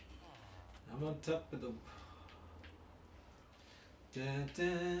 I'm on top of the. Da, da,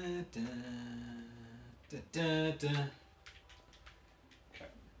 da, da, da, da. Okay.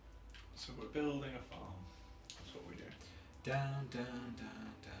 So we're building a farm. That's what we do. Down, down,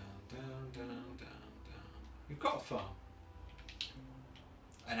 down, down, down, down, down, down. You've got a farm.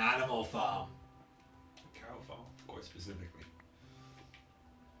 An animal farm. A cow farm, quite specifically.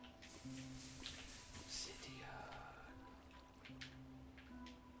 Obsidian.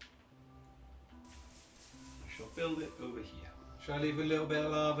 I shall build it over here. Shall I leave a little bit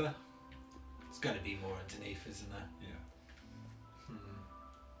of lava? It's going to be more underneath, isn't there? Yeah.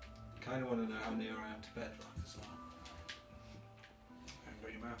 Kind of want to know how near I am to bedrock as well. I haven't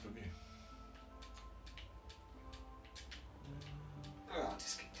got your map of you. Oh, I'll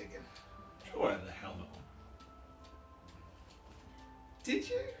just keep digging. Sure, I had the helmet on. Did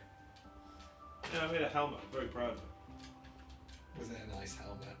you? Yeah, I made a helmet. I'm very proud of it. Was it a nice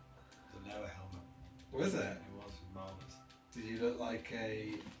helmet? It's a leather helmet. Was it? It was marvellous. Did you look like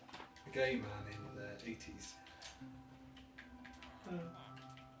a gay man in the 80s?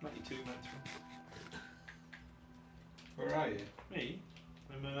 92 meters Where are you? from me.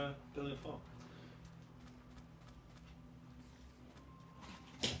 I'm building a farm.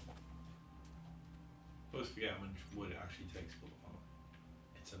 I always forget how much wood it actually takes to build a farm.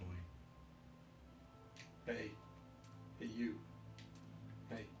 It's annoying. Hey. Hey, you.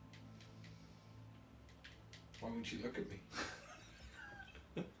 Hey. Why won't you look at me?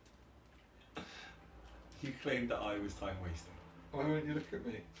 You claimed that I was time wasting. Why won't you look at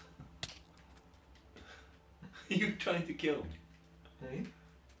me? Are you trying to kill me? Hey?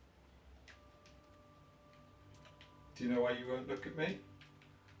 Do you know why you won't look at me?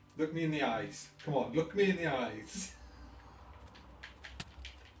 Look me in the eyes. Come on, look me in the eyes.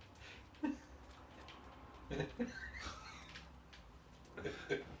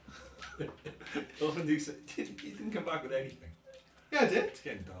 Often do so. You didn't come back with anything. Yeah, I did. It's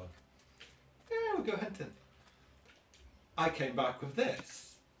getting dark. Yeah, we'll go hunting. I came back with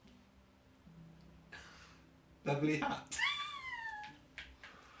this. Lovely hat.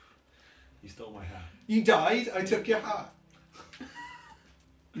 You stole my hat. You died, I took your hat.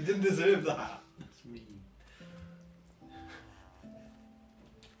 You didn't deserve the hat. That's mean.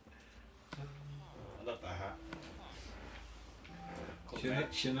 I love that hat.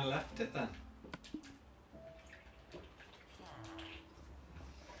 Shouldn't have left it then.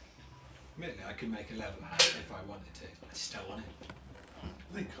 Admittedly, I could make a level hat if I wanted to. I just don't want it.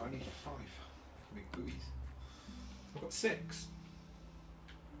 I think I need 5 to make buoys. I've got 6.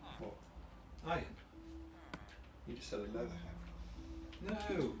 What? Iron. You just said a leather hat. No.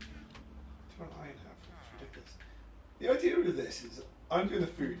 Do you want an iron hat? It's ridiculous. The idea of this is I'm doing the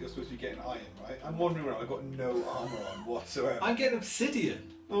food, you're supposed to be getting iron, right? I'm wandering around, I've got no armour on whatsoever. I'm getting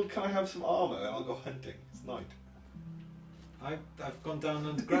obsidian. Well, can I have some armour and I'll go hunting? It's night. I've gone down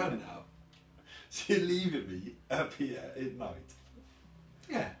underground now. So you're leaving me up here at night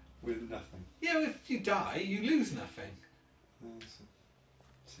Yeah. with nothing. Yeah, well, if you die, you lose nothing.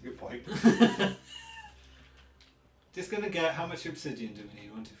 That's a good point. Just gonna get how much obsidian do we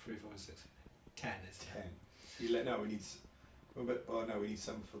need? 1, 2, 3, 4, 6, 10 is 10. You let no, we need. Oh no, we need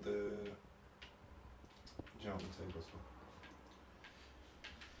some for the enchantment table as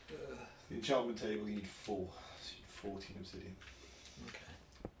well. The enchantment table you need 4, so you need 14 obsidian. Okay.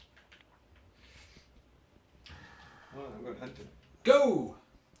 Oh, I'm going hunting. Go!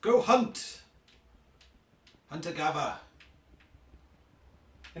 Go hunt! Hunter gather.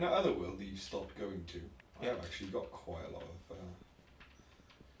 In our other world that you've stopped going to, I Yeah. have actually got quite a lot of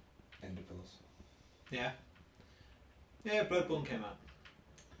ender pearls. Yeah. Yeah, Bloodborne came out.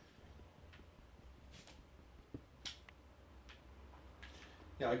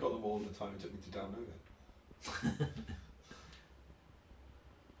 Yeah, I got them all in the time it took me to download it.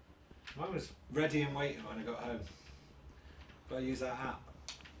 Mine was ready and waiting when I got home. But I use that app.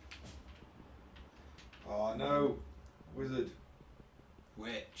 Oh no, wizard,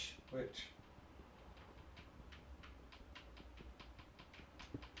 Which? witch.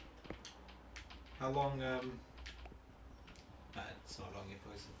 How long, it's not long you're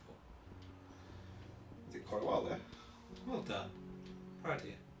poisoned for. Did quite well there. Well done. Proud of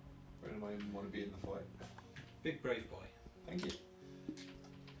you. When am I even want to be in the fight? Big brave boy. Thank you.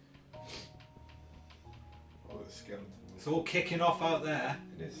 Oh, the skeleton. It's all kicking off out there.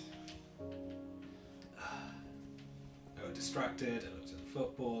 It is. I got distracted, I looked at the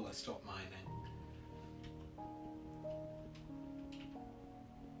football, I stopped mining.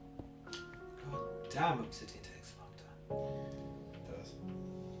 God damn, obsidian takes a long time. It does.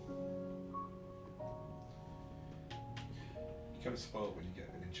 You become spoiled when you get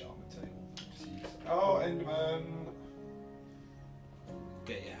an enchantment table. Just use. Oh, Enderman!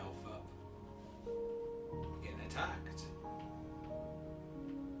 get your health up. You're getting attacked.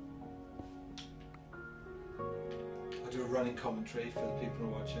 I do a running commentary for the people who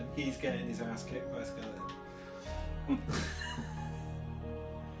are watching. He's getting his ass kicked by a skeleton.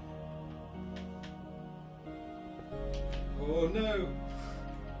 Oh no!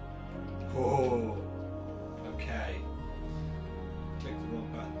 Oh, okay. Click the wrong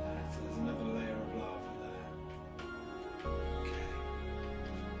button there, so there's another layer of lava there.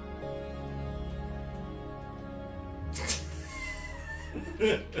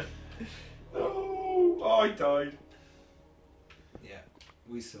 Okay. Oh, I died. Yeah,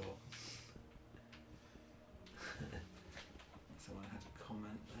 we saw. Someone had a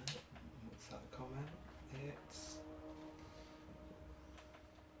comment there. What's that comment? It's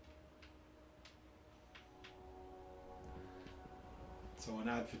someone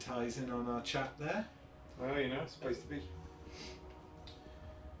advertising on our chat there. Well, you know, it's supposed to be.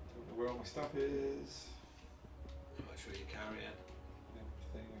 Don't know where all my stuff is. How much were you carrying?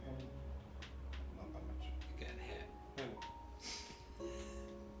 Everything again. Not that much. You're getting hit. No.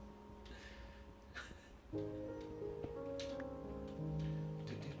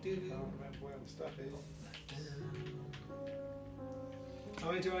 Can't remember where my stuff is. How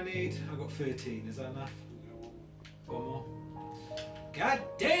many do I need? I've got 13. Is that enough? No One more. God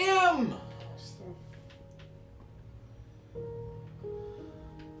damn! stuff.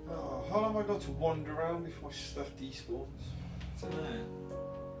 Oh, how long have I got to wander around before my stuff despawns? I don't know.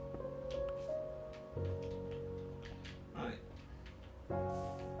 Right.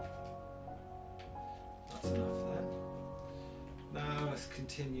 That's enough then. Now let's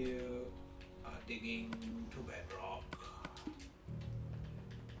continue our digging to bedrock.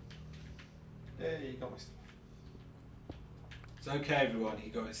 Hey, you got my stuff. It's okay, everyone. He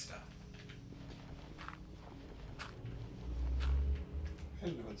got his stuff.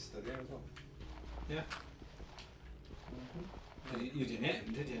 Enderman's still here as well. Yeah. Mm-hmm. You didn't hit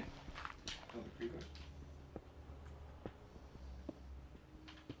him, did you? Another creeper.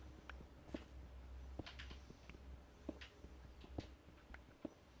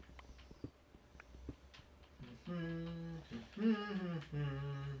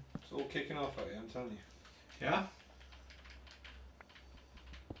 It's all kicking off out here, I'm telling you. Yeah.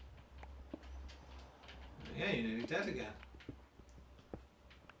 Yeah, you're nearly dead again.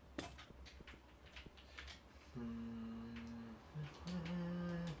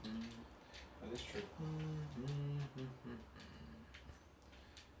 That is true. I'm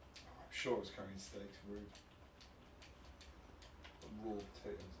sure I was carrying steaks, rude. Raw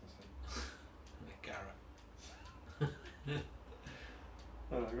potatoes, I said. Garrett.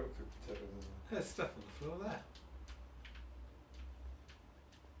 Oh, I got cooked potatoes as well. There's stuff on the floor there.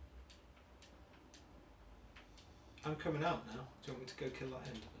 I'm coming out now. Do you want me to go kill that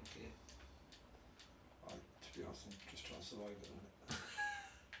Enderman for you? To be honest, I'm just trying to survive at the minute.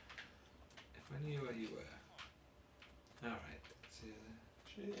 If I knew where you were. Alright, see you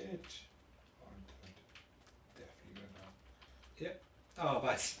there. Shit. I'm dead. Definitely going now. Yep. Oh,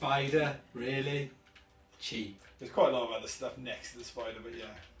 by spider? Really? Cheap. There's quite a lot of other stuff next to the spider, but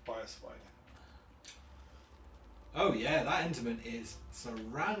yeah, by a spider. Oh yeah, that Enderman is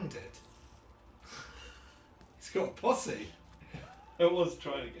surrounded. He's got a posse. I was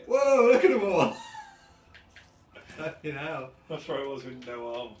trying to get. Whoa, look at them all! Fucking hell. That's where I was with no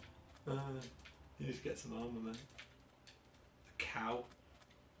arm. You need to get some armor, man. A cow.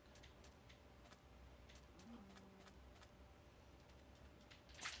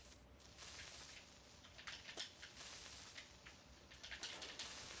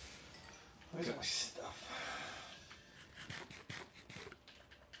 Where's all my stuff?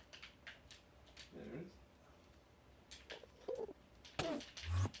 There it is.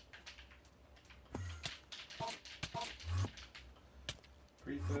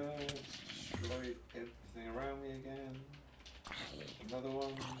 Creeper, destroyed everything around me again. Another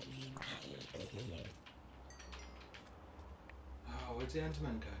one. Oh, where'd the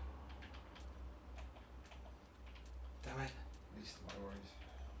Enderman go? Damn it. Least of my worries.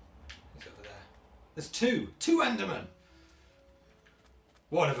 He's over there. There's two! Two Endermen!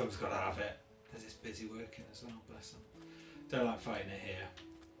 One of them's got to have it. There's this busy working as well, bless him. Don't like fighting it here.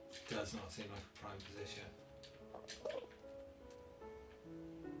 Does not seem like a prime position.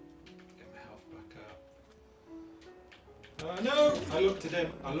 Get my health back up. No! I looked at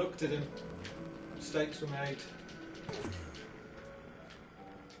him. I looked at him. Mistakes were made.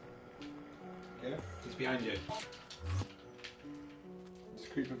 Get him? He's behind you. There's a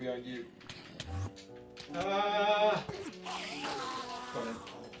creeper behind you. Got him.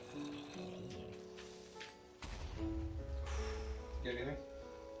 Get anything?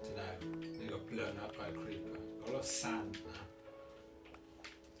 Dunno. They got blown up by a creeper. Got a lot of sand now.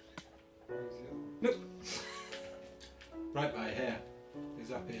 Where's the other one? Nope. Right by here.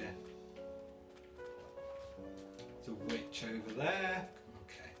 He's up here. There's a witch over there.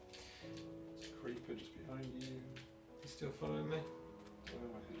 Okay. There's a creeper just behind you. You still following me?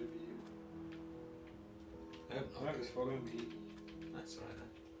 Oh, ahead of you. Nope, Oh, not he's following me. That's alright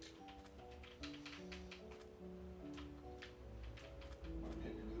I'm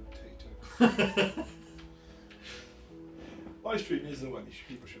hitting him with a potato. then. My stream is the one these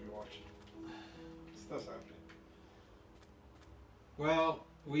people should be watching. That's happening. Well,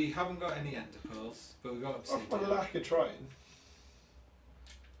 we haven't got any ender pearls, but we've got Off my obsidian. lack of trying.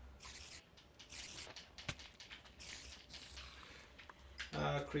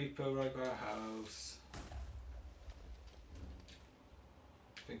 Creeper right by our house.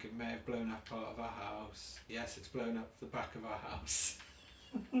 I think it may have blown up part of our house. Yes, it's blown up the back of our house.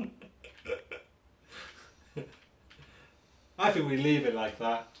 I think we leave it like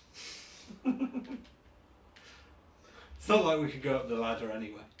that. It's not like we could go up the ladder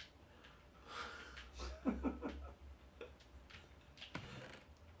anyway.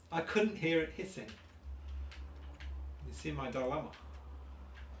 I couldn't hear it hissing. You see my dilemma.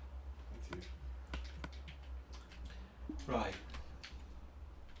 That's it. Right.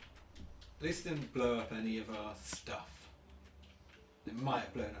 At least it didn't blow up any of our stuff. It might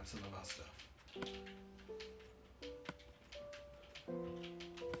have blown up some of our stuff.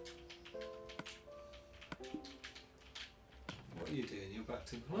 What are you doing? You're back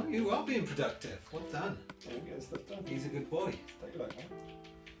to... Well, you are being productive. Well done. Yeah, we're getting stuff done. He's a good boy. Daylight, man.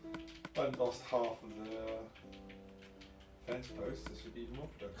 I've lost half of the fence posts. This would be even more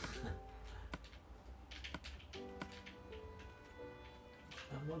productive.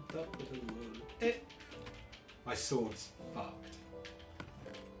 I'm on top of the world. My sword's fucked.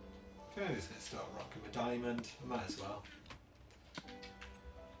 Okay, I'm just going to start rocking my diamond. I might as well.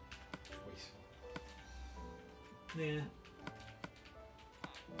 Wasteful. Yeah.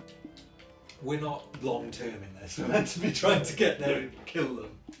 We're not long term in this. We're meant to be trying to get there and kill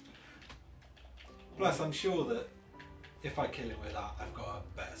them. Plus, I'm sure that if I kill him with that, I've got a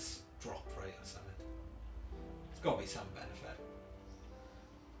better drop rate or something. There's got to be some benefit.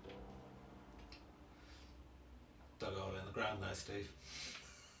 Dug a hole in the ground there, Steve.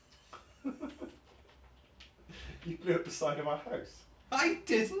 You blew up the side of our house. I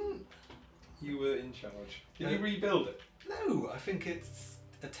didn't! You were in charge. Did No. you rebuild it? No, I think it's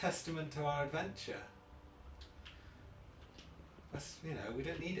a testament to our adventure. That's, you know, we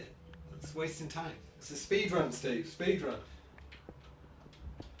don't need it. It's wasting time. It's a speed run, Steve. Speed run.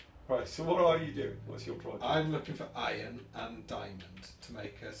 Right, so what are you doing? What's your project? I'm looking for iron and diamond to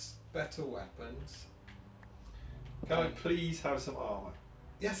make us better weapons. Can I please have some armour?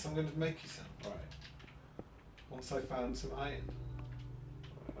 Yes, I'm going to make you some. Right. Once I found some iron.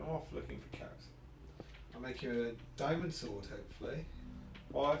 I'm off looking for cows. I'll make you a diamond sword, hopefully.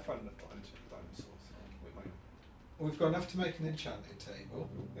 Well, I found enough dinosaurs with my own. We've got enough to make an enchanting table.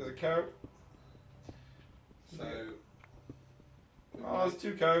 There's a cow. So... Oh, there's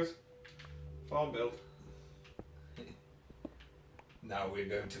 2 cows. Farm build. Now we're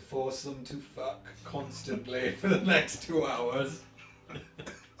going to force them to fuck constantly for the next 2 hours.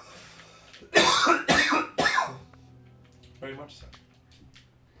 Very much so.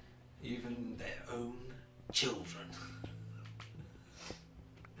 Even their own children.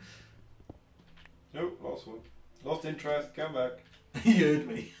 Nope, lost one. Lost interest, come back. You heard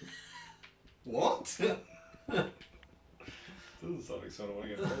me. What? Doesn't sound like someone want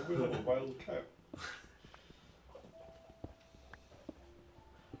to get involved with a wild cow.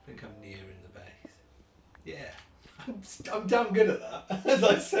 I think I'm near in the base. Yeah. I'm damn good at that. As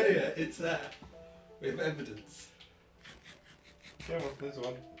I say it, it's there. We have evidence. Yeah, well, there's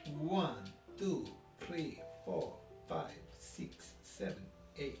one. 1, 2, 3, 4, 5, 6, 7,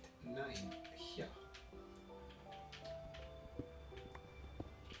 8, 9. Yeah.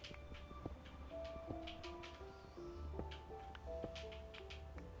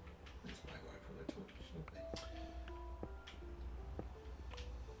 That's my wipe on the torch, lovely.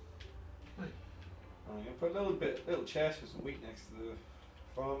 Right. I'm going to put a little chest with some wheat next to the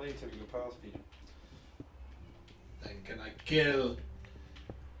farm later we go past Peter. Then can I kill?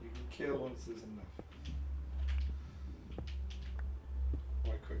 You can kill once there's enough. I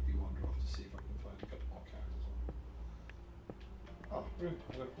quickly wander off to see if I can find a couple more cows as well. Ah, room.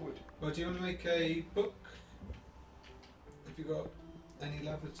 I got wood. Well, do you want to make a book? Have you got any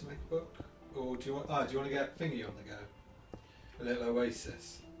levers to make a book? Or do you want? Do you want to get thingy on the go? A little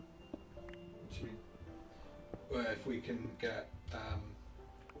oasis. What do you mean? Where if we can get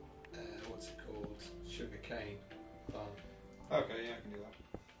cane farm. Okay, yeah, I can do that.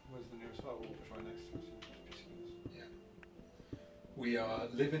 Where's the nearest? Oh, water's right next to us. Yeah. We are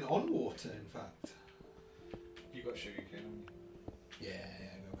living on water, in fact. You got sugar cane, haven't you? Yeah, I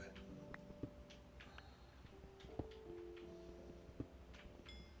got it.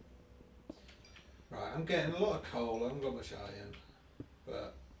 Right, I'm getting a lot of coal. I haven't got much iron,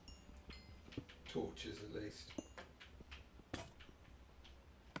 but torches at least.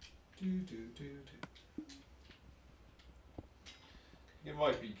 Do. It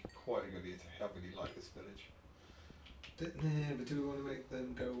might be quite a good idea to heavily light this village. Yeah, but do we want to make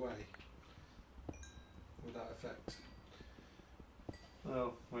them go away? With that effect?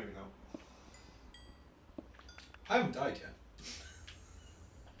 Well, maybe not. I haven't died yet.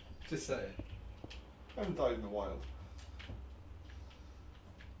 Just saying. I haven't died in the wild.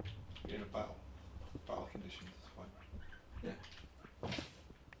 You're in a battle. Battle conditions, it's fine. Yeah.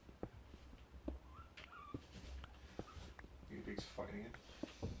 You big's fighting again.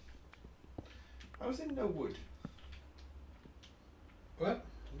 How's there no wood? What?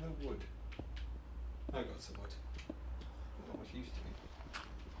 No wood. I got some wood. Not much use to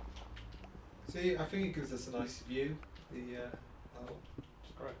me. See, I think it gives us a nice view. The battle.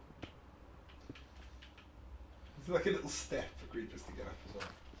 It's great. It's like a little step for creatures to get up as well.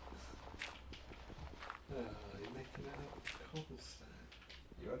 You're making it out of cobblestone.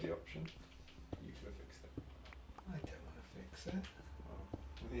 You had the option. You could have fixed it. I don't want to fix it. Oh.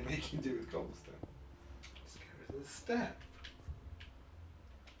 What are you making do with cobblestone? Just get rid of the step.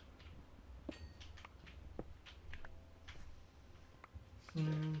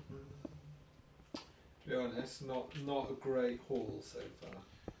 Mm-hmm. To be honest, not a great haul so far.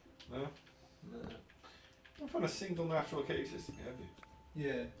 No? No. You haven't found a single natural cave system yet, have you?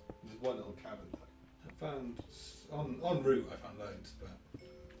 Yeah, There's one little cabin type. I found en route. I found loads, but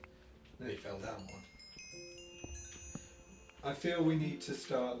nearly fell down one. I feel we need to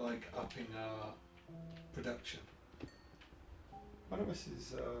start like upping our production. One of us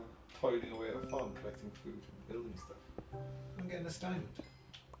is toiling away at a farm, collecting food and building stuff. I'm getting a diamond.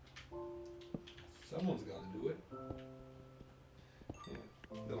 Someone's got to do it. Yeah.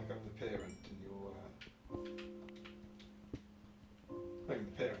 They're like I'm the parent and you're I'm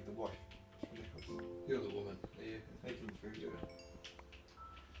the parent, the wife. It's ridiculous. You're the woman. Are you? Making the food. Yeah.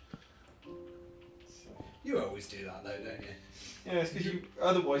 So. You always do that though, don't you? Yeah, it's because you.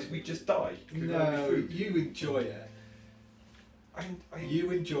 Otherwise, we just die. We don't have No, any food. you enjoy it. You.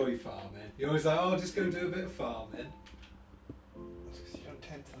 You enjoy farming. You're always like, oh, I'll just go do a bit of farming. That's because you don't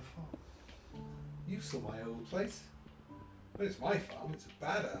tend to the farm. You saw my old place. But it's my farm. It's a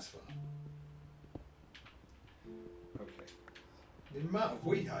badass farm. Okay. The amount of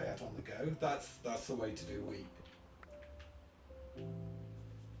wheat I had on the go, that's the way to do wheat.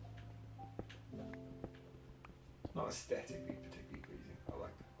 It's not aesthetically particularly pleasing. I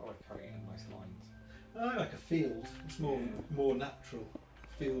like carrying in nice lines. I like a field. It's more natural.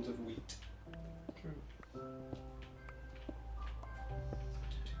 Field of wheat. True.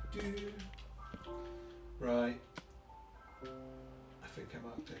 Right. I think I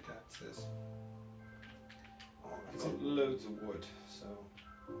marked pickaxes. I've got loads of wood, so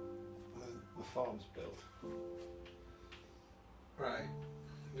the farm's built. Right.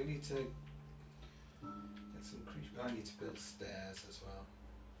 We need to get some creatures. I need to build stairs as well.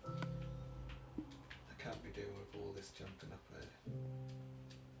 I can't be doing with all this jumping up there.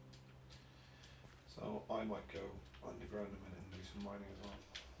 So I might go underground a minute and do some mining as well.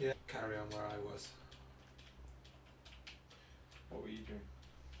 Yeah. Carry on where I was. What were you doing?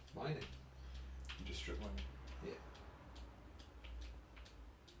 Mining. You just strip mining. Yeah.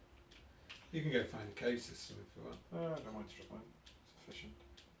 You can go find a cave system if you want. I don't mind strip mining. It's efficient.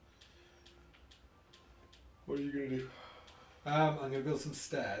 What are you going to do? I'm going to build some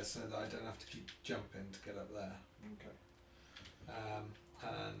stairs so that I don't have to keep jumping to get up there. Okay.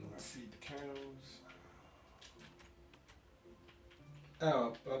 And feed the cows.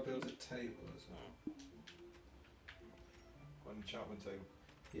 I'll build a table as well. An enchantment table.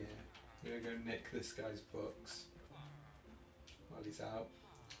 Yeah. I'm going to go nick this guy's books while he's out.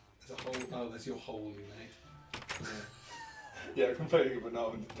 There's a hole. Oh, there's your hole you made. Yeah, complaining about not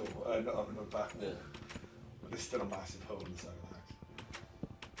having the door, not having a back wall. But there's still a massive hole in the side of the house.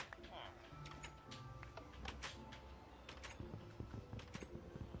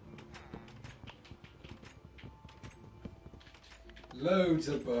 Loads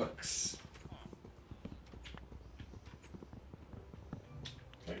of books.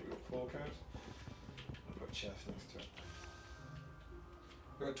 Okay, we've got 4 cows. I've got a chest next to it.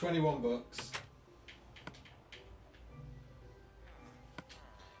 We've got 21 books.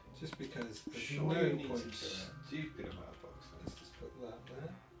 So Just because there's Sure, no you need point some to it. stupid amount of boxes. Let's just put that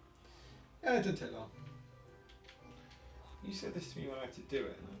there. Yeah, it didn't take long. You said this to me when I had to do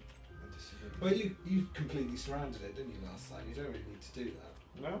it, and I disagreed. Well, you completely surrounded it, didn't you, last time? You don't really need to do that.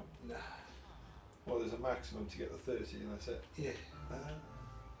 No? Nah. Well, there's a maximum to get the 30, and that's it. Yeah.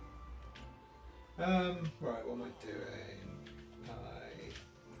 Right, what am I doing? I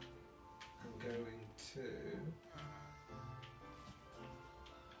am going to.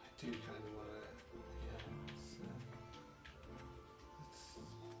 I do kind of want to. Yeah. So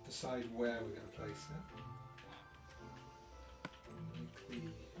let's decide where we're going to place it. Make the.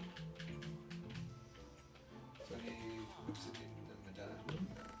 So I need obsidian and my diamond.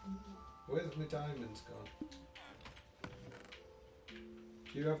 Where's my diamonds gone?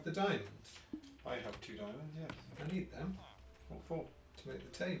 Do you have the diamonds? I have 2 diamonds, yes. I need them What for? to make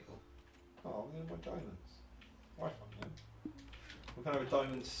the table. Oh, they're my diamonds. I found them. We can have a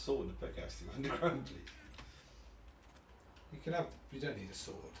diamond sword and a pickaxe to go underground, please. You can have. You don't need a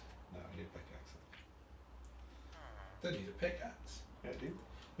sword. No, I need a pickaxe. Don't need a pickaxe. Yeah, I do.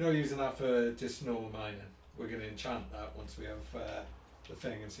 You're not using that for just normal mining. We're going to enchant that once we have the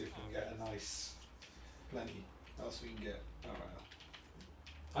thing and see if we can get a nice plenty. What else we can get? Alright.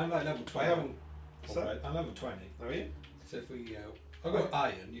 I'm like level 20. I haven't. What's that? I'm level 20. Oh, are you? So if we go. I've got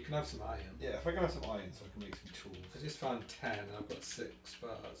iron. You can have some iron. Yeah, if I can have some iron so I can make some tools. I just found 10 and I've got 6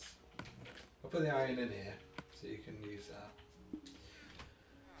 bars. I'll put the iron in here so you can use that.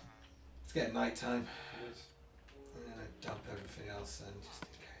 It's getting night time. Yes. I'm going to dump everything else in just in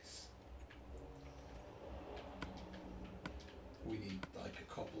case. We need like a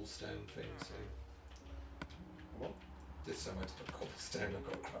cobblestone thing soon. What? There's somewhere to put cobblestone. I've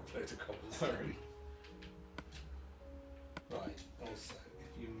got a crap load of cobblestone. Sorry. Right, also,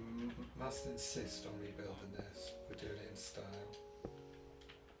 if you must insist on rebuilding this, we're doing it in style.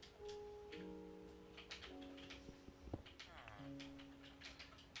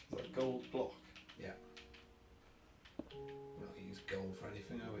 Is that a gold block? Yeah. We're not going to use gold for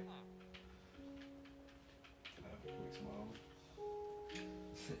anything, are we? Make some armor.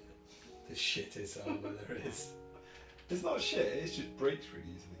 The shittest armour there is. It's not shit, it just breaks really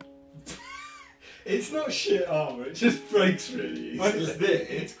easily. It's not shit armour, it just breaks really When it's easily. there,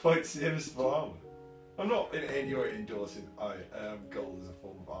 it's quite serviceable armour. I'm not in any way endorsing gold as a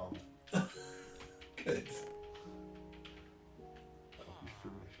form of armour. Good. That would be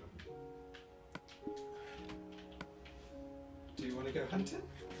foolish of me. Do you want to go hunting?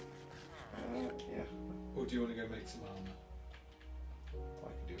 Yeah, Or do you want to go make some armour? I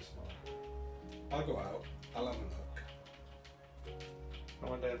can do some armour. I'll go out, I'll have a look. I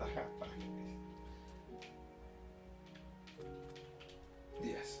wonder if the hat back at least.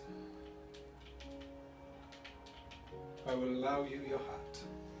 Yes. I will allow you your hat.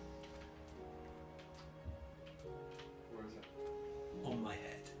 Where is it? On my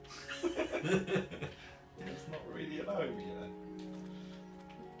head. It's not really allowing me then.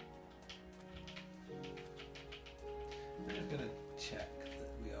 I'm going to check that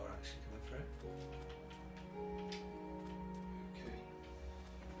we are actually coming through. Okay.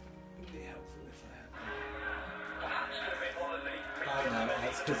 It would be helpful if I had. I know,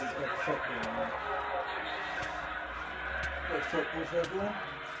 that's because it's got football on it. Got football for everyone?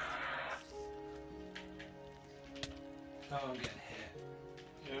 Oh, I'm getting hit.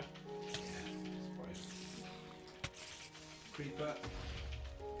 Yeah. Yeah. Right. Creeper.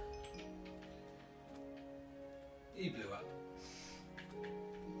 He blew up.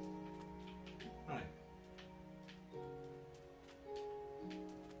 Right.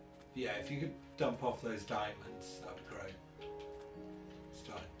 Yeah, if you could dump off those diamonds, that would be great.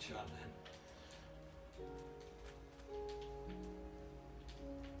 Start chanting.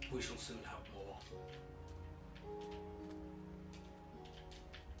 We shall soon have more.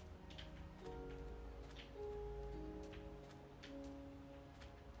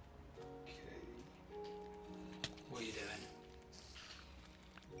 Okay. What are you doing?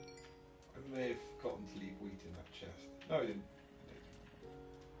 I may have gotten to leave wheat in that chest. No, I didn't.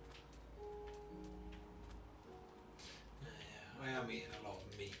 Yeah, I am eating a lot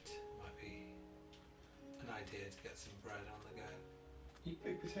of meat. Might be an idea to get some bread on the go. Eat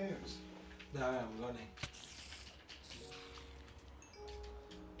baked potatoes. No, I haven't got any.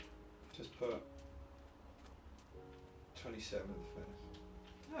 Just put 27 at the finish.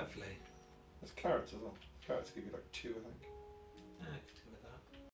 Lovely. There's carrots as well. Carrots give you like 2, I think. I could